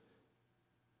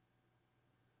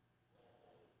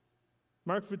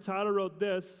 Mark Furtado wrote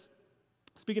this,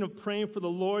 speaking of praying for the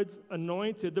Lord's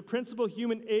anointed, the principal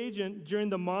human agent during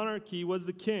the monarchy was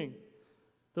the king,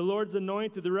 the Lord's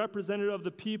anointed, the representative of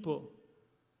the people.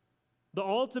 The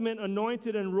ultimate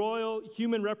anointed and royal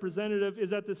human representative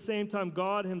is at the same time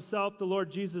God himself, the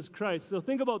Lord Jesus Christ. So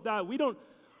think about that.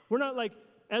 We're not like,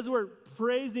 as we're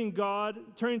praising God,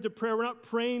 turning to prayer, we're not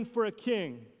praying for a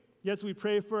king. Yes, we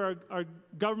pray for our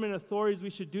government authorities. We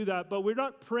should do that. But we're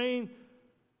not praying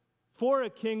for a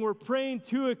king. We're praying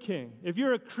to a king. If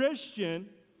you're a Christian,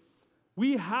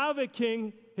 we have a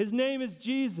king. His name is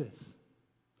Jesus.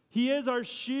 He is our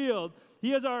shield.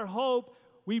 He is our hope.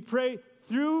 We pray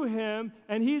through him,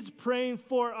 and he's praying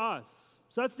for us.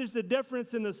 So that's just the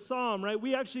difference in the psalm, right?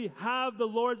 We actually have the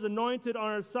Lord's anointed on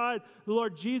our side, the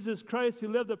Lord Jesus Christ, who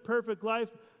lived a perfect life,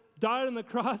 died on the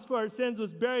cross for our sins,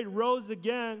 was buried, rose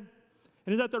again.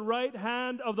 and is at the right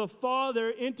hand of the Father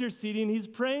interceding. He's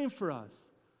praying for us.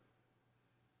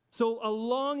 So a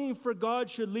longing for God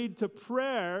should lead to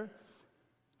prayer,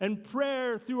 and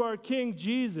prayer through our King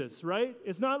Jesus, right?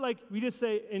 It's not like we just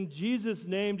say in Jesus'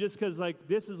 name just because like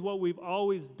this is what we've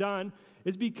always done.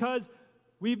 It's because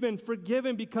we've been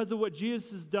forgiven because of what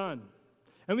Jesus has done.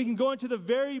 And we can go into the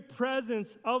very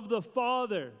presence of the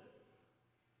Father,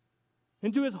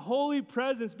 into his holy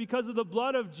presence because of the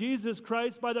blood of Jesus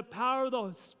Christ by the power of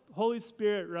the Holy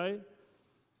Spirit, right?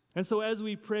 And so as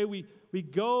we pray, we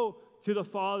go to the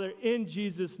Father in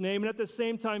Jesus' name. And at the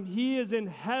same time, he is in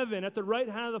heaven at the right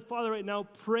hand of the Father right now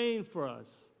praying for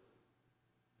us.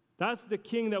 That's the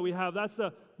King that we have. That's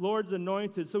the Lord's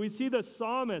anointed. So we see the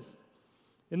psalmist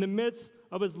in the midst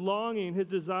of his longing, his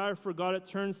desire for God, it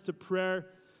turns to prayer.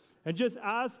 And just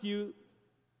ask you,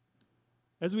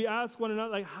 as we ask one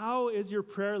another, like, how is your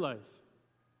prayer life?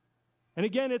 And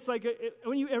again, it's like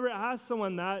when you ever ask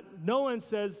someone that, no one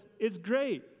says, it's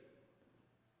great.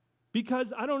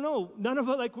 Because, I don't know, none of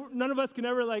us can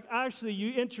ever, actually,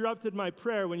 you interrupted my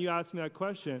prayer when you asked me that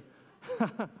question.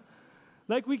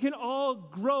 We can all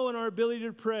grow in our ability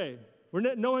to pray.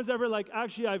 No one's ever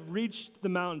actually, I've reached the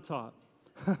mountaintop.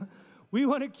 We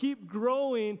want to keep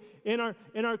growing in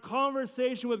our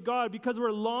conversation with God because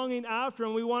we're longing after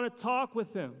him. We want to talk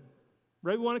with him,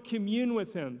 right? We want to commune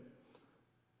with him.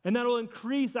 And that will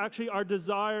increase, actually, our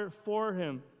desire for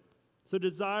him. So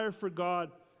desire for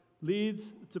God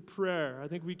leads to prayer. I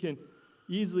think we can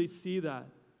easily see that.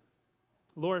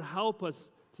 Lord, help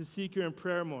us to seek you in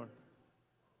prayer more.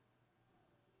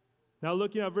 Now,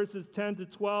 looking at verses 10 to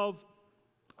 12,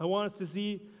 I want us to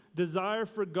see desire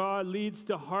for God leads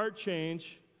to heart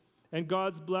change and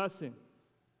God's blessing.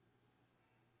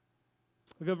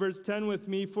 Look at verse 10 with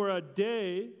me. For a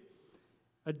day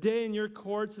in your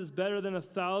courts is better than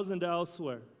 1,000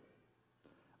 elsewhere.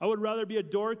 I would rather be a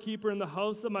doorkeeper in the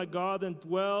house of my God than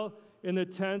dwell in the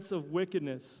tents of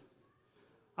wickedness.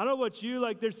 I don't know about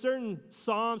you, there's certain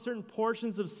psalms, certain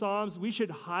portions of psalms we should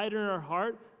hide in our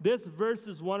heart. This verse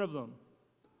is one of them.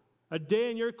 A day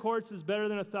in your courts is better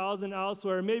than 1,000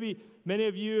 elsewhere. Maybe many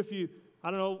of you, if you,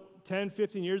 10,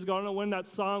 15 years ago, I don't know when that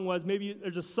song was, maybe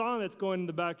there's a song that's going in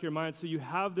the back of your mind, so you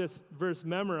have this verse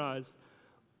memorized.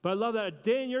 But I love that. A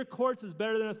day in your courts is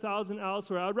better than 1,000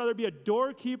 elsewhere. I would rather be a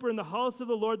doorkeeper in the house of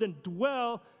the Lord than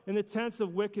dwell in the tents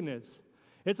of wickedness.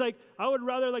 It's I would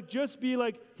rather just be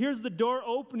here's the door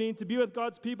opening to be with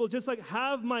God's people. Just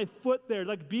have my foot there,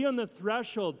 be on the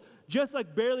threshold, just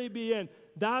barely be in.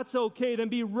 That's okay. Then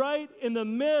be right in the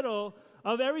middle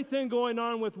of everything going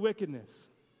on with wickedness.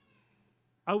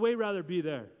 I'd way rather be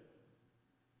there.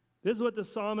 This is what the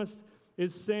psalmist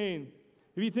is saying.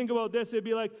 If you think about this, it'd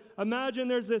be imagine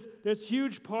there's this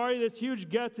huge party, this huge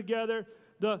get-together.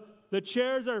 The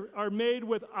chairs are made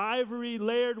with ivory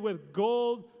layered with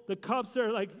gold. The cups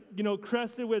are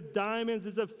crested with diamonds.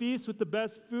 It's a feast with the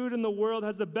best food in the world,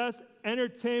 has the best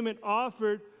entertainment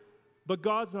offered, but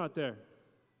God's not there.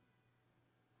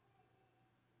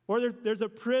 Or there's a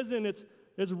prison,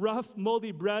 there's rough,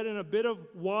 moldy bread and a bit of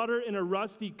water in a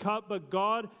rusty cup, but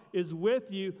God is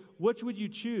with you. Which would you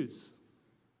choose?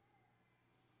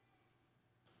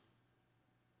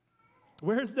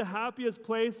 Where's the happiest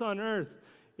place on earth?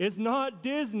 It's not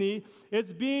Disney.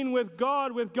 It's being with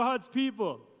God, with God's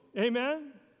people.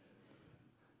 Amen?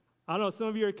 I don't know. Some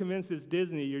of you are convinced it's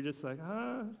Disney. You're just I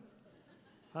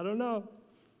don't know.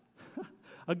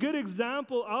 A good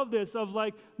example of this,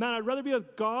 man, I'd rather be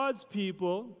with God's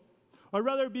people. I'd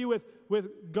rather be with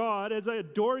God as a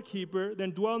doorkeeper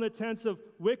than dwell in the tents of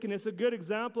wickedness. A good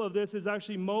example of this is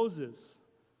actually Moses.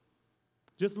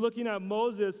 Just looking at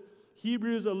Moses,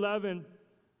 Hebrews 11,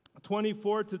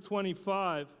 24 to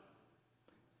 25.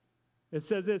 It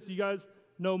says this, you guys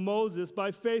know Moses.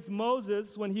 By faith,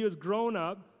 Moses, when he was grown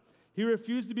up, he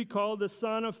refused to be called the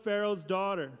son of Pharaoh's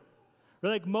daughter.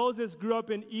 Or Moses grew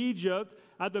up in Egypt,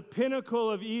 at the pinnacle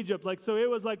of Egypt. So it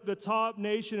was the top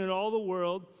nation in all the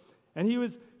world. And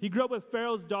he grew up with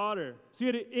Pharaoh's daughter. So he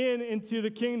had an in into the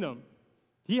kingdom.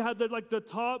 He had the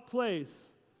top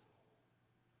place.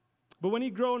 But when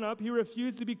he grown up, he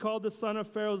refused to be called the son of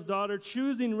Pharaoh's daughter,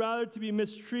 choosing rather to be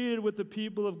mistreated with the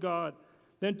people of God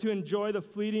than to enjoy the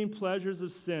fleeting pleasures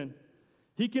of sin.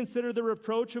 He considered the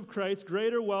reproach of Christ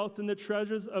greater wealth than the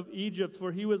treasures of Egypt,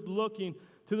 for he was looking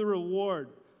to the reward.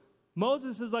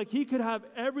 Moses is he could have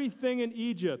everything in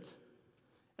Egypt,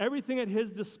 everything at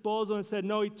his disposal, and said,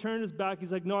 no, he turned his back.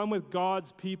 He's no, I'm with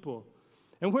God's people.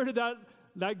 And where did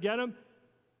that get him?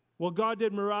 Well, God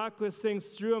did miraculous things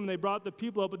through him. They brought the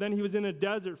people up, but then he was in a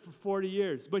desert for 40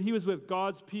 years. But he was with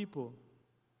God's people.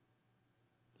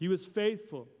 He was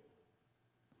faithful.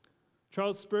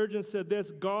 Charles Spurgeon said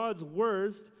this: God's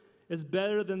worst is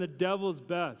better than the devil's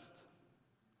best.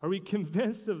 Are we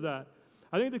convinced of that?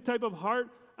 I think the type of heart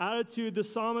attitude the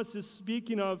psalmist is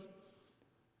speaking of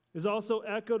is also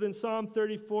echoed in Psalm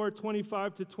 34,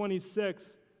 25 to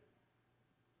 26.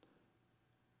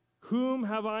 Whom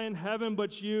have I in heaven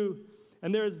but you?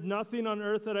 And there is nothing on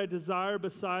earth that I desire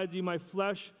besides you. My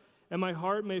flesh and my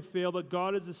heart may fail, but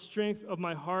God is the strength of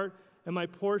my heart and my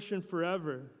portion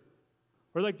forever.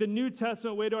 Or like the New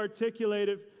Testament way to articulate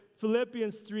it,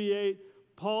 Philippians 3:8,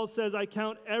 Paul says, I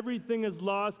count everything as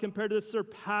loss compared to the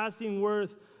surpassing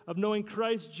worth of knowing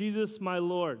Christ Jesus my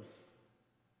Lord.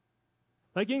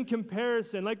 Like in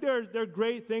comparison, like there are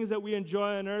great things that we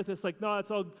enjoy on earth. It's like, no,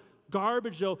 it's all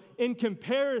garbage though, in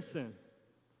comparison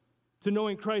to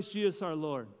knowing Christ Jesus our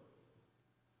Lord.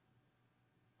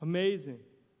 Amazing.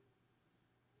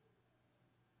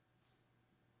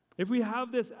 If we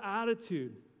have this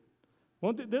attitude,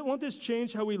 won't this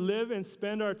change how we live and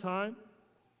spend our time?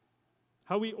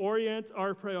 How we orient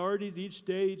our priorities each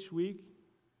day, each week?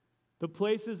 The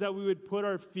places that we would put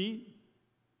our feet?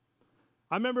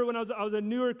 I remember when I was a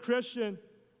newer Christian.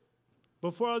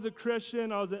 Before I was a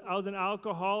Christian, I was an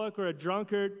alcoholic or a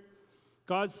drunkard.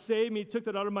 God saved me, took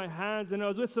that out of my hands, and I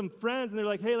was with some friends, and they're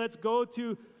like, hey, let's go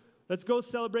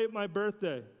celebrate my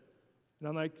birthday. And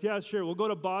I'm like, yeah, sure, we'll go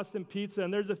to Boston Pizza,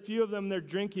 and there's a few of them, they're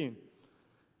drinking.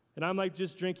 And I'm like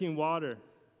just drinking water.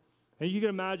 And you can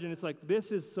imagine, it's like,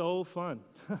 this is so fun.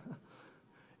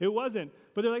 It wasn't.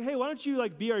 But they're like, hey, why don't you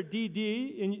like be our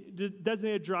DD, and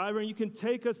designated driver, and you can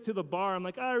take us to the bar. I'm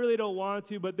like, I really don't want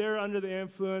to, but they're under the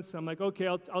influence. I'm like, okay,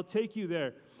 I'll take you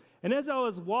there. And as I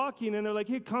was walking, and they're like,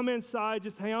 hey, come inside,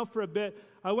 just hang out for a bit.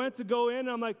 I went to go in, and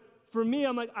I'm like,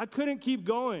 I couldn't keep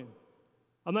going.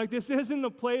 I'm like, this isn't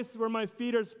the place where my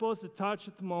feet are supposed to touch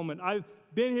at the moment. I've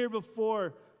been here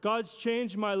before. God's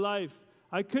changed my life.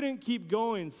 I couldn't keep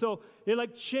going. So it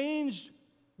like changed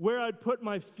where I'd put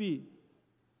my feet.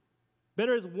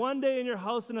 Better is one day in your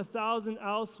house than 1,000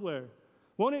 elsewhere.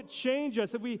 Won't it change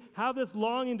us if we have this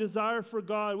longing desire for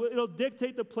God? It'll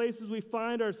dictate the places we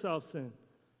find ourselves in.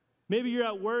 Maybe you're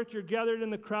at work, you're gathered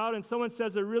in the crowd, and someone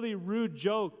says a really rude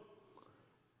joke.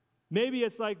 Maybe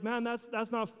it's like, man,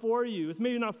 that's not for you. It's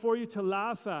maybe not for you to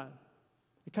laugh at.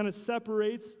 It kind of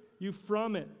separates you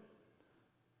from it.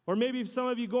 Or maybe some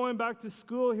of you going back to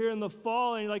school here in the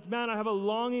fall, and you're like, man, I have a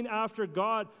longing after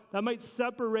God. That might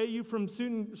separate you from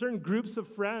certain groups of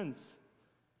friends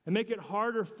and make it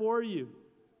harder for you.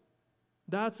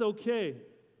 That's okay.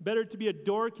 Better to be a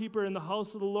doorkeeper in the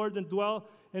house of the Lord than dwell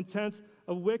in tents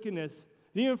of wickedness.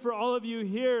 And even for all of you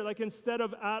here, like instead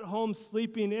of at home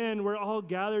sleeping in, we're all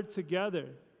gathered together.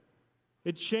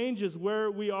 It changes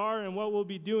where we are and what we'll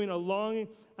be doing, a longing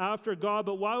after God.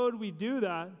 But why would we do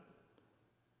that?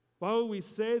 Why would we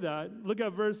say that? Look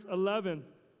at verse 11.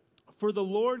 For the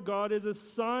Lord God is a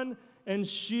sun and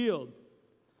shield.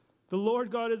 The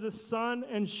Lord God is a sun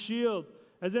and shield.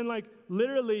 As in, like,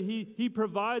 literally, he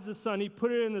provides the sun. He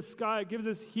put it in the sky. It gives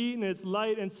us heat and it's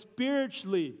light. And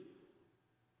spiritually,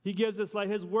 he gives us light.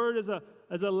 His word is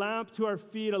a lamp to our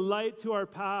feet, a light to our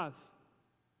path.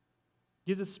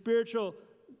 He gives us spiritual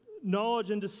knowledge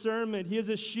and discernment. He is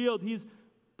a shield. He's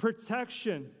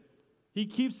protection. He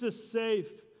keeps us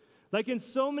safe. Like in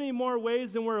so many more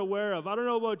ways than we're aware of. I don't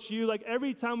know about you. Like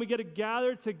every time we get to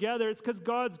gather together, it's because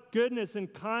God's goodness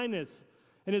and kindness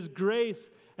and his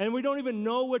grace. And we don't even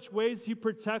know which ways he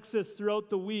protects us throughout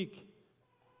the week.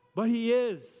 But he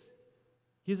is.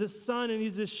 He's a sun and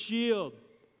he's a shield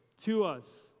to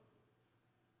us.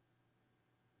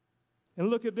 And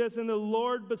look at this. And the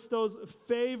Lord bestows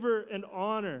favor and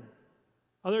honor.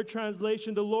 Other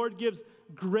translation, the Lord gives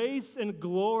grace and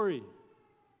glory.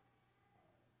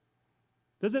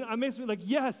 It makes me like,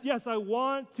 yes, I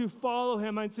want to follow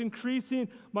him. It's increasing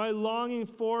my longing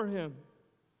for him.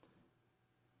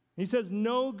 He says,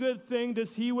 no good thing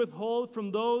does he withhold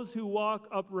from those who walk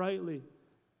uprightly.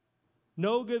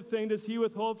 No good thing does he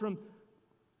withhold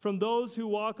from those who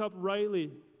walk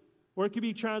uprightly. Or it could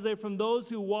be translated, from those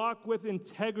who walk with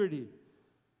integrity.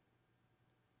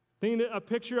 Thinking a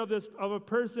picture of a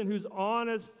person who's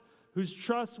honest, who's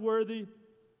trustworthy,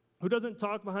 who doesn't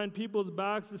talk behind people's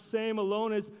backs the same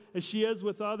alone as she is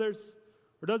with others,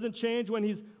 or doesn't change when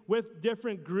he's with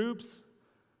different groups.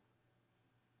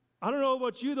 I don't know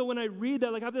about you, though, when I read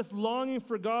that, like I have this longing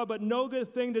for God, but no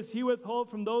good thing does he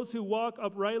withhold from those who walk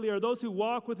uprightly or those who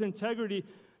walk with integrity.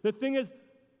 The thing is,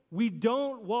 we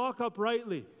don't walk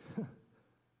uprightly.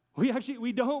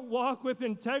 We don't walk with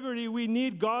integrity. We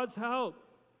need God's help.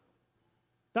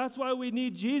 That's why we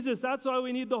need Jesus. That's why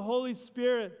we need the Holy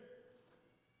Spirit.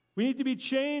 We need to be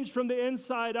changed from the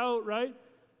inside out, right?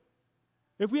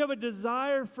 If we have a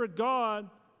desire for God,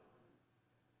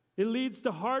 it leads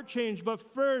to heart change. But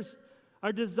first,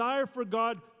 our desire for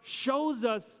God shows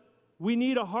us we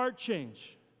need a heart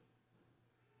change.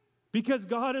 Because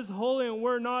God is holy and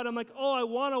we're not. I'm like, oh, I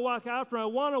want to walk after him. I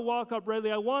want to walk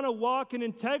uprightly. I want to walk in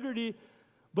integrity,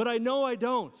 but I know I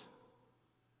don't.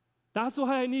 That's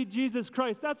why I need Jesus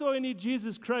Christ. That's why I need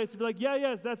Jesus Christ. If you're like,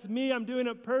 yes, that's me. I'm doing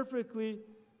it perfectly.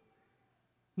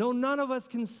 No, none of us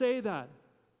can say that.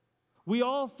 We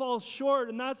all fall short,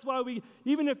 and that's why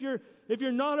even if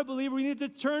you're not a believer, we need to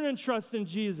turn and trust in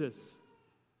Jesus.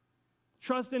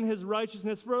 Trust in his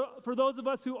righteousness. For those of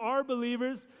us who are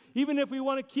believers, even if we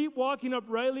want to keep walking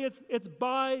uprightly, it's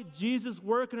by Jesus'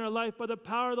 work in our life, by the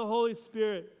power of the Holy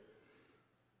Spirit.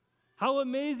 How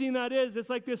amazing that is. It's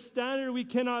like this standard we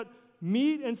cannot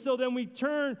meet, and so then we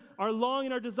turn our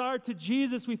longing, our desire to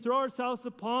Jesus. We throw ourselves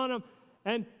upon him,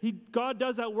 and God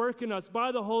does that work in us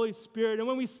by the Holy Spirit. And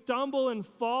when we stumble and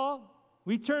fall,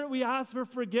 we ask for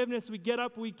forgiveness. We get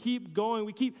up, we keep going.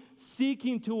 We keep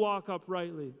seeking to walk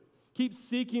uprightly. Keep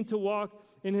seeking to walk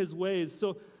in his ways.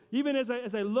 So even as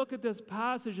I look at this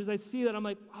passage, as I see that, I'm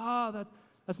like,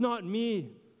 that's not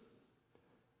me.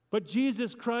 But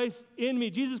Jesus Christ in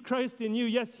me, Jesus Christ in you,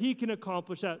 yes, he can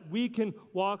accomplish that. We can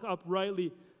walk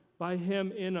uprightly by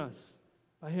him in us,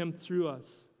 by him through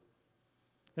us.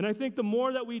 And I think the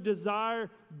more that we desire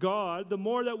God, the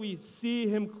more that we see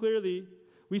him clearly,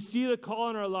 we see the call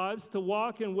in our lives to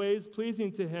walk in ways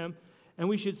pleasing to him, and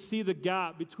we should see the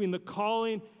gap between the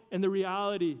calling and the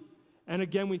reality. And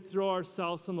again, we throw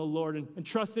ourselves on the Lord and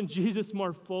trust in Jesus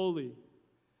more fully.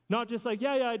 Not just like,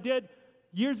 I did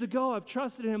years ago, I've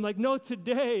trusted him. Like, no,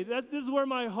 today, this is where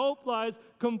my hope lies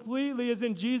completely, is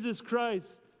in Jesus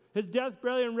Christ. His death,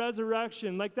 burial, and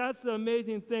resurrection. Like, that's the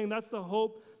amazing thing. That's the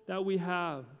hope that we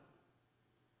have.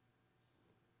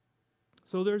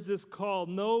 So there's this call,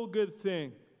 no good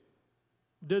thing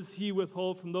does he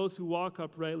withhold from those who walk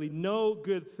uprightly. No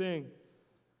good thing.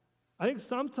 I think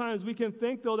sometimes we can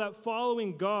think, though, that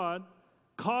following God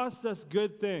costs us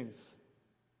good things.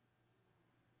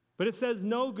 But it says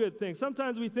no good thing.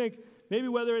 Sometimes we think, maybe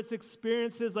whether it's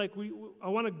experiences like I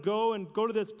want to go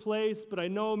to this place, but I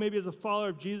know maybe as a follower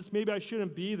of Jesus, maybe I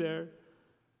shouldn't be there.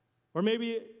 Or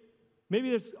maybe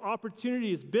there's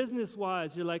opportunities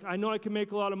business-wise. You're like, I know I can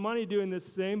make a lot of money doing this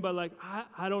thing, but like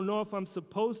I don't know if I'm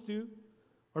supposed to.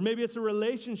 Or maybe it's a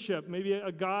relationship, maybe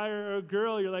a guy or a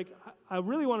girl. You're like, I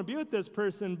really want to be with this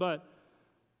person, but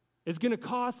it's going to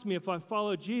cost me if I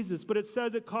follow Jesus. But it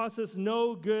says it costs us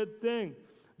no good thing.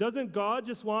 Doesn't God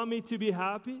just want me to be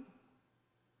happy?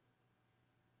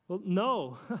 Well,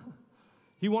 no.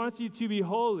 He wants you to be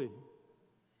holy.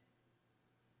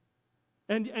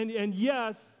 And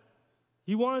yes,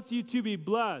 he wants you to be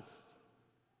blessed.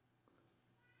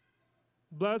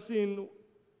 Blessing,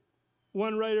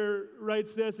 one writer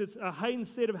writes this, it's a heightened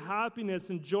state of happiness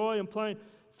and joy, implying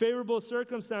favorable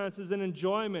circumstances and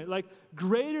enjoyment. Like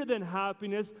greater than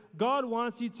happiness, God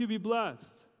wants you to be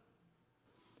blessed.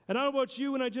 And I don't know about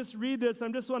you, when I just read this, I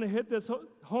just want to hit this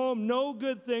home. No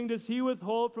good thing does he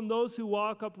withhold from those who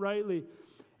walk uprightly.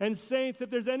 And saints, if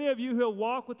there's any of you who have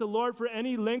walked with the Lord for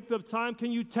any length of time,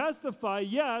 can you testify,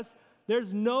 yes,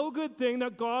 there's no good thing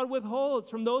that God withholds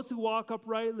from those who walk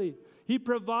uprightly. He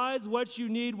provides what you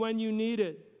need when you need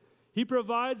it. He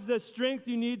provides the strength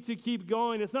you need to keep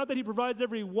going. It's not that he provides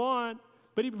every want,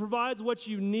 but he provides what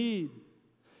you need.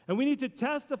 And we need to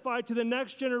testify to the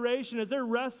next generation as they're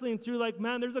wrestling through, like,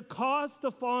 man, there's a cost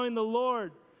to following the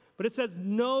Lord. But it says,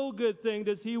 no good thing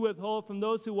does he withhold from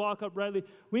those who walk uprightly.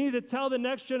 We need to tell the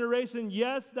next generation,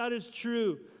 yes, that is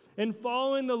true. In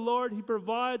following the Lord, he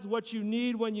provides what you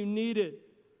need when you need it.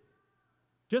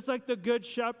 Just like the good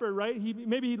shepherd, right?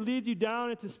 Maybe he leads you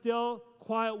down into still,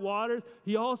 quiet waters.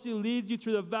 He also leads you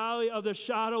through the valley of the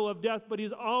shadow of death, but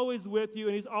he's always with you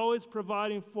and he's always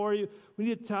providing for you. We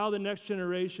need to tell the next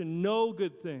generation, no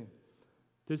good thing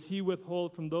does he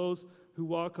withhold from those who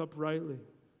walk uprightly.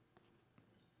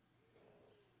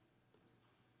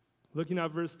 Looking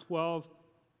at verse 12,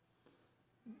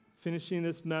 finishing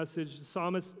this message, the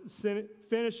psalmist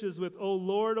finishes with, O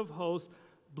Lord of hosts,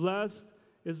 blessed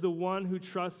is the one who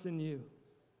trusts in you.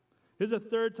 This is the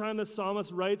third time the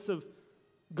psalmist writes of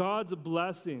God's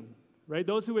blessing, right?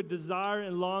 Those who would desire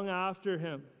and long after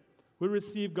him would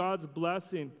receive God's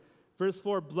blessing. Verse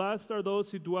 4, blessed are those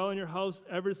who dwell in your house,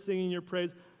 ever singing your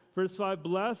praise. Verse 5,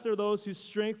 blessed are those whose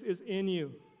strength is in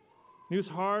you, whose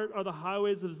heart are the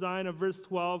highways of Zion. And verse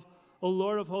 12, O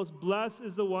Lord of hosts, blessed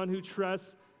is the one who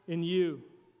trusts in you.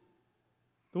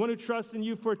 The one who trusts in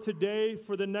you for today,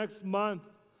 for the next month,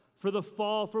 for the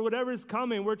fall, for whatever is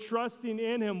coming. We're trusting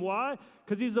in him. Why?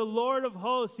 Because he's the Lord of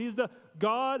hosts. He's the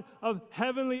God of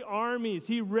heavenly armies.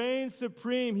 He reigns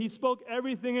supreme. He spoke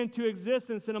everything into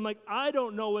existence. And I'm like, I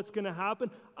don't know what's going to happen.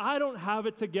 I don't have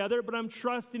it together, but I'm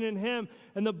trusting in him.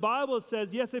 And the Bible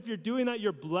says, yes, if you're doing that,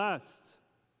 you're blessed.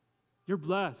 You're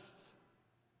blessed.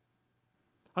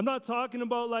 I'm not talking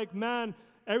about like, man,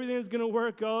 everything's going to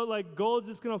work out, like gold's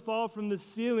just going to fall from the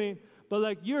ceiling. But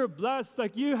like you're blessed,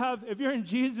 like you have, if you're in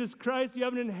Jesus Christ, you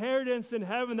have an inheritance in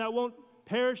heaven that won't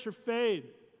perish or fade.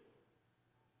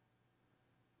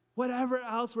 Whatever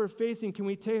else we're facing, can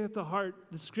we take it to heart?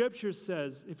 The scripture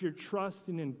says, if you're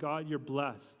trusting in God, you're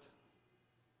blessed.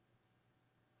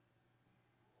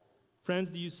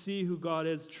 Friends, do you see who God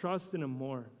is? Trust in him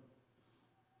more.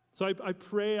 So I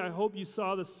pray, I hope you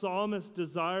saw the psalmist's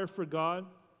desire for God.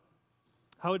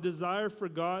 How a desire for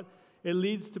God, it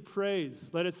leads to praise.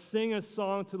 Let us sing a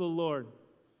song to the Lord.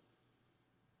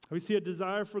 We see a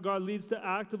desire for God leads to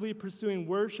actively pursuing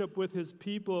worship with his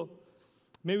people.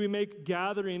 May we make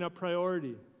gathering a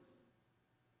priority.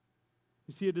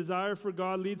 We see a desire for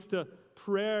God leads to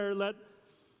prayer. Let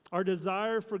our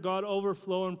desire for God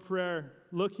overflow in prayer,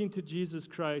 looking to Jesus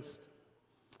Christ.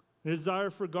 A desire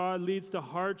for God leads to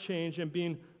heart change and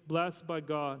being blessed by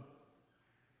God.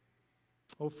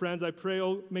 Oh, friends, I pray,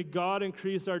 may God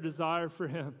increase our desire for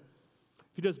him.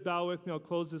 If you just bow with me, I'll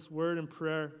close this word in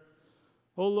prayer.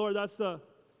 Oh, Lord, that's the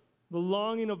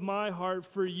longing of my heart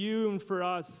for you and for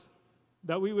us,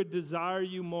 that we would desire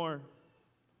you more.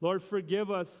 Lord, forgive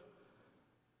us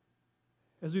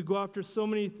as we go after so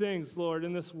many things, Lord,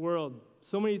 in this world.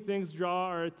 So many things draw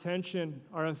our attention,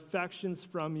 our affections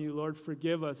from you. Lord,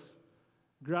 forgive us.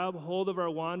 Grab hold of our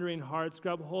wandering hearts,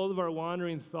 grab hold of our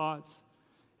wandering thoughts,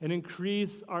 and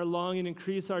increase our longing,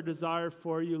 increase our desire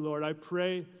for you, Lord. I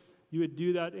pray you would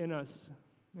do that in us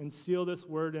and seal this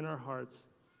word in our hearts.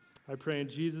 I pray in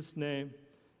Jesus' name,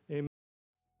 amen.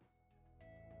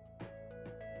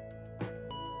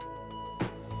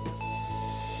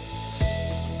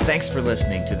 Thanks for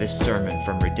listening to this sermon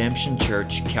from Redemption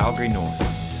Church, Calgary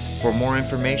North. For more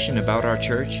information about our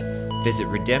church, visit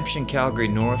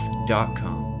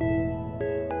redemptioncalgarynorth.com.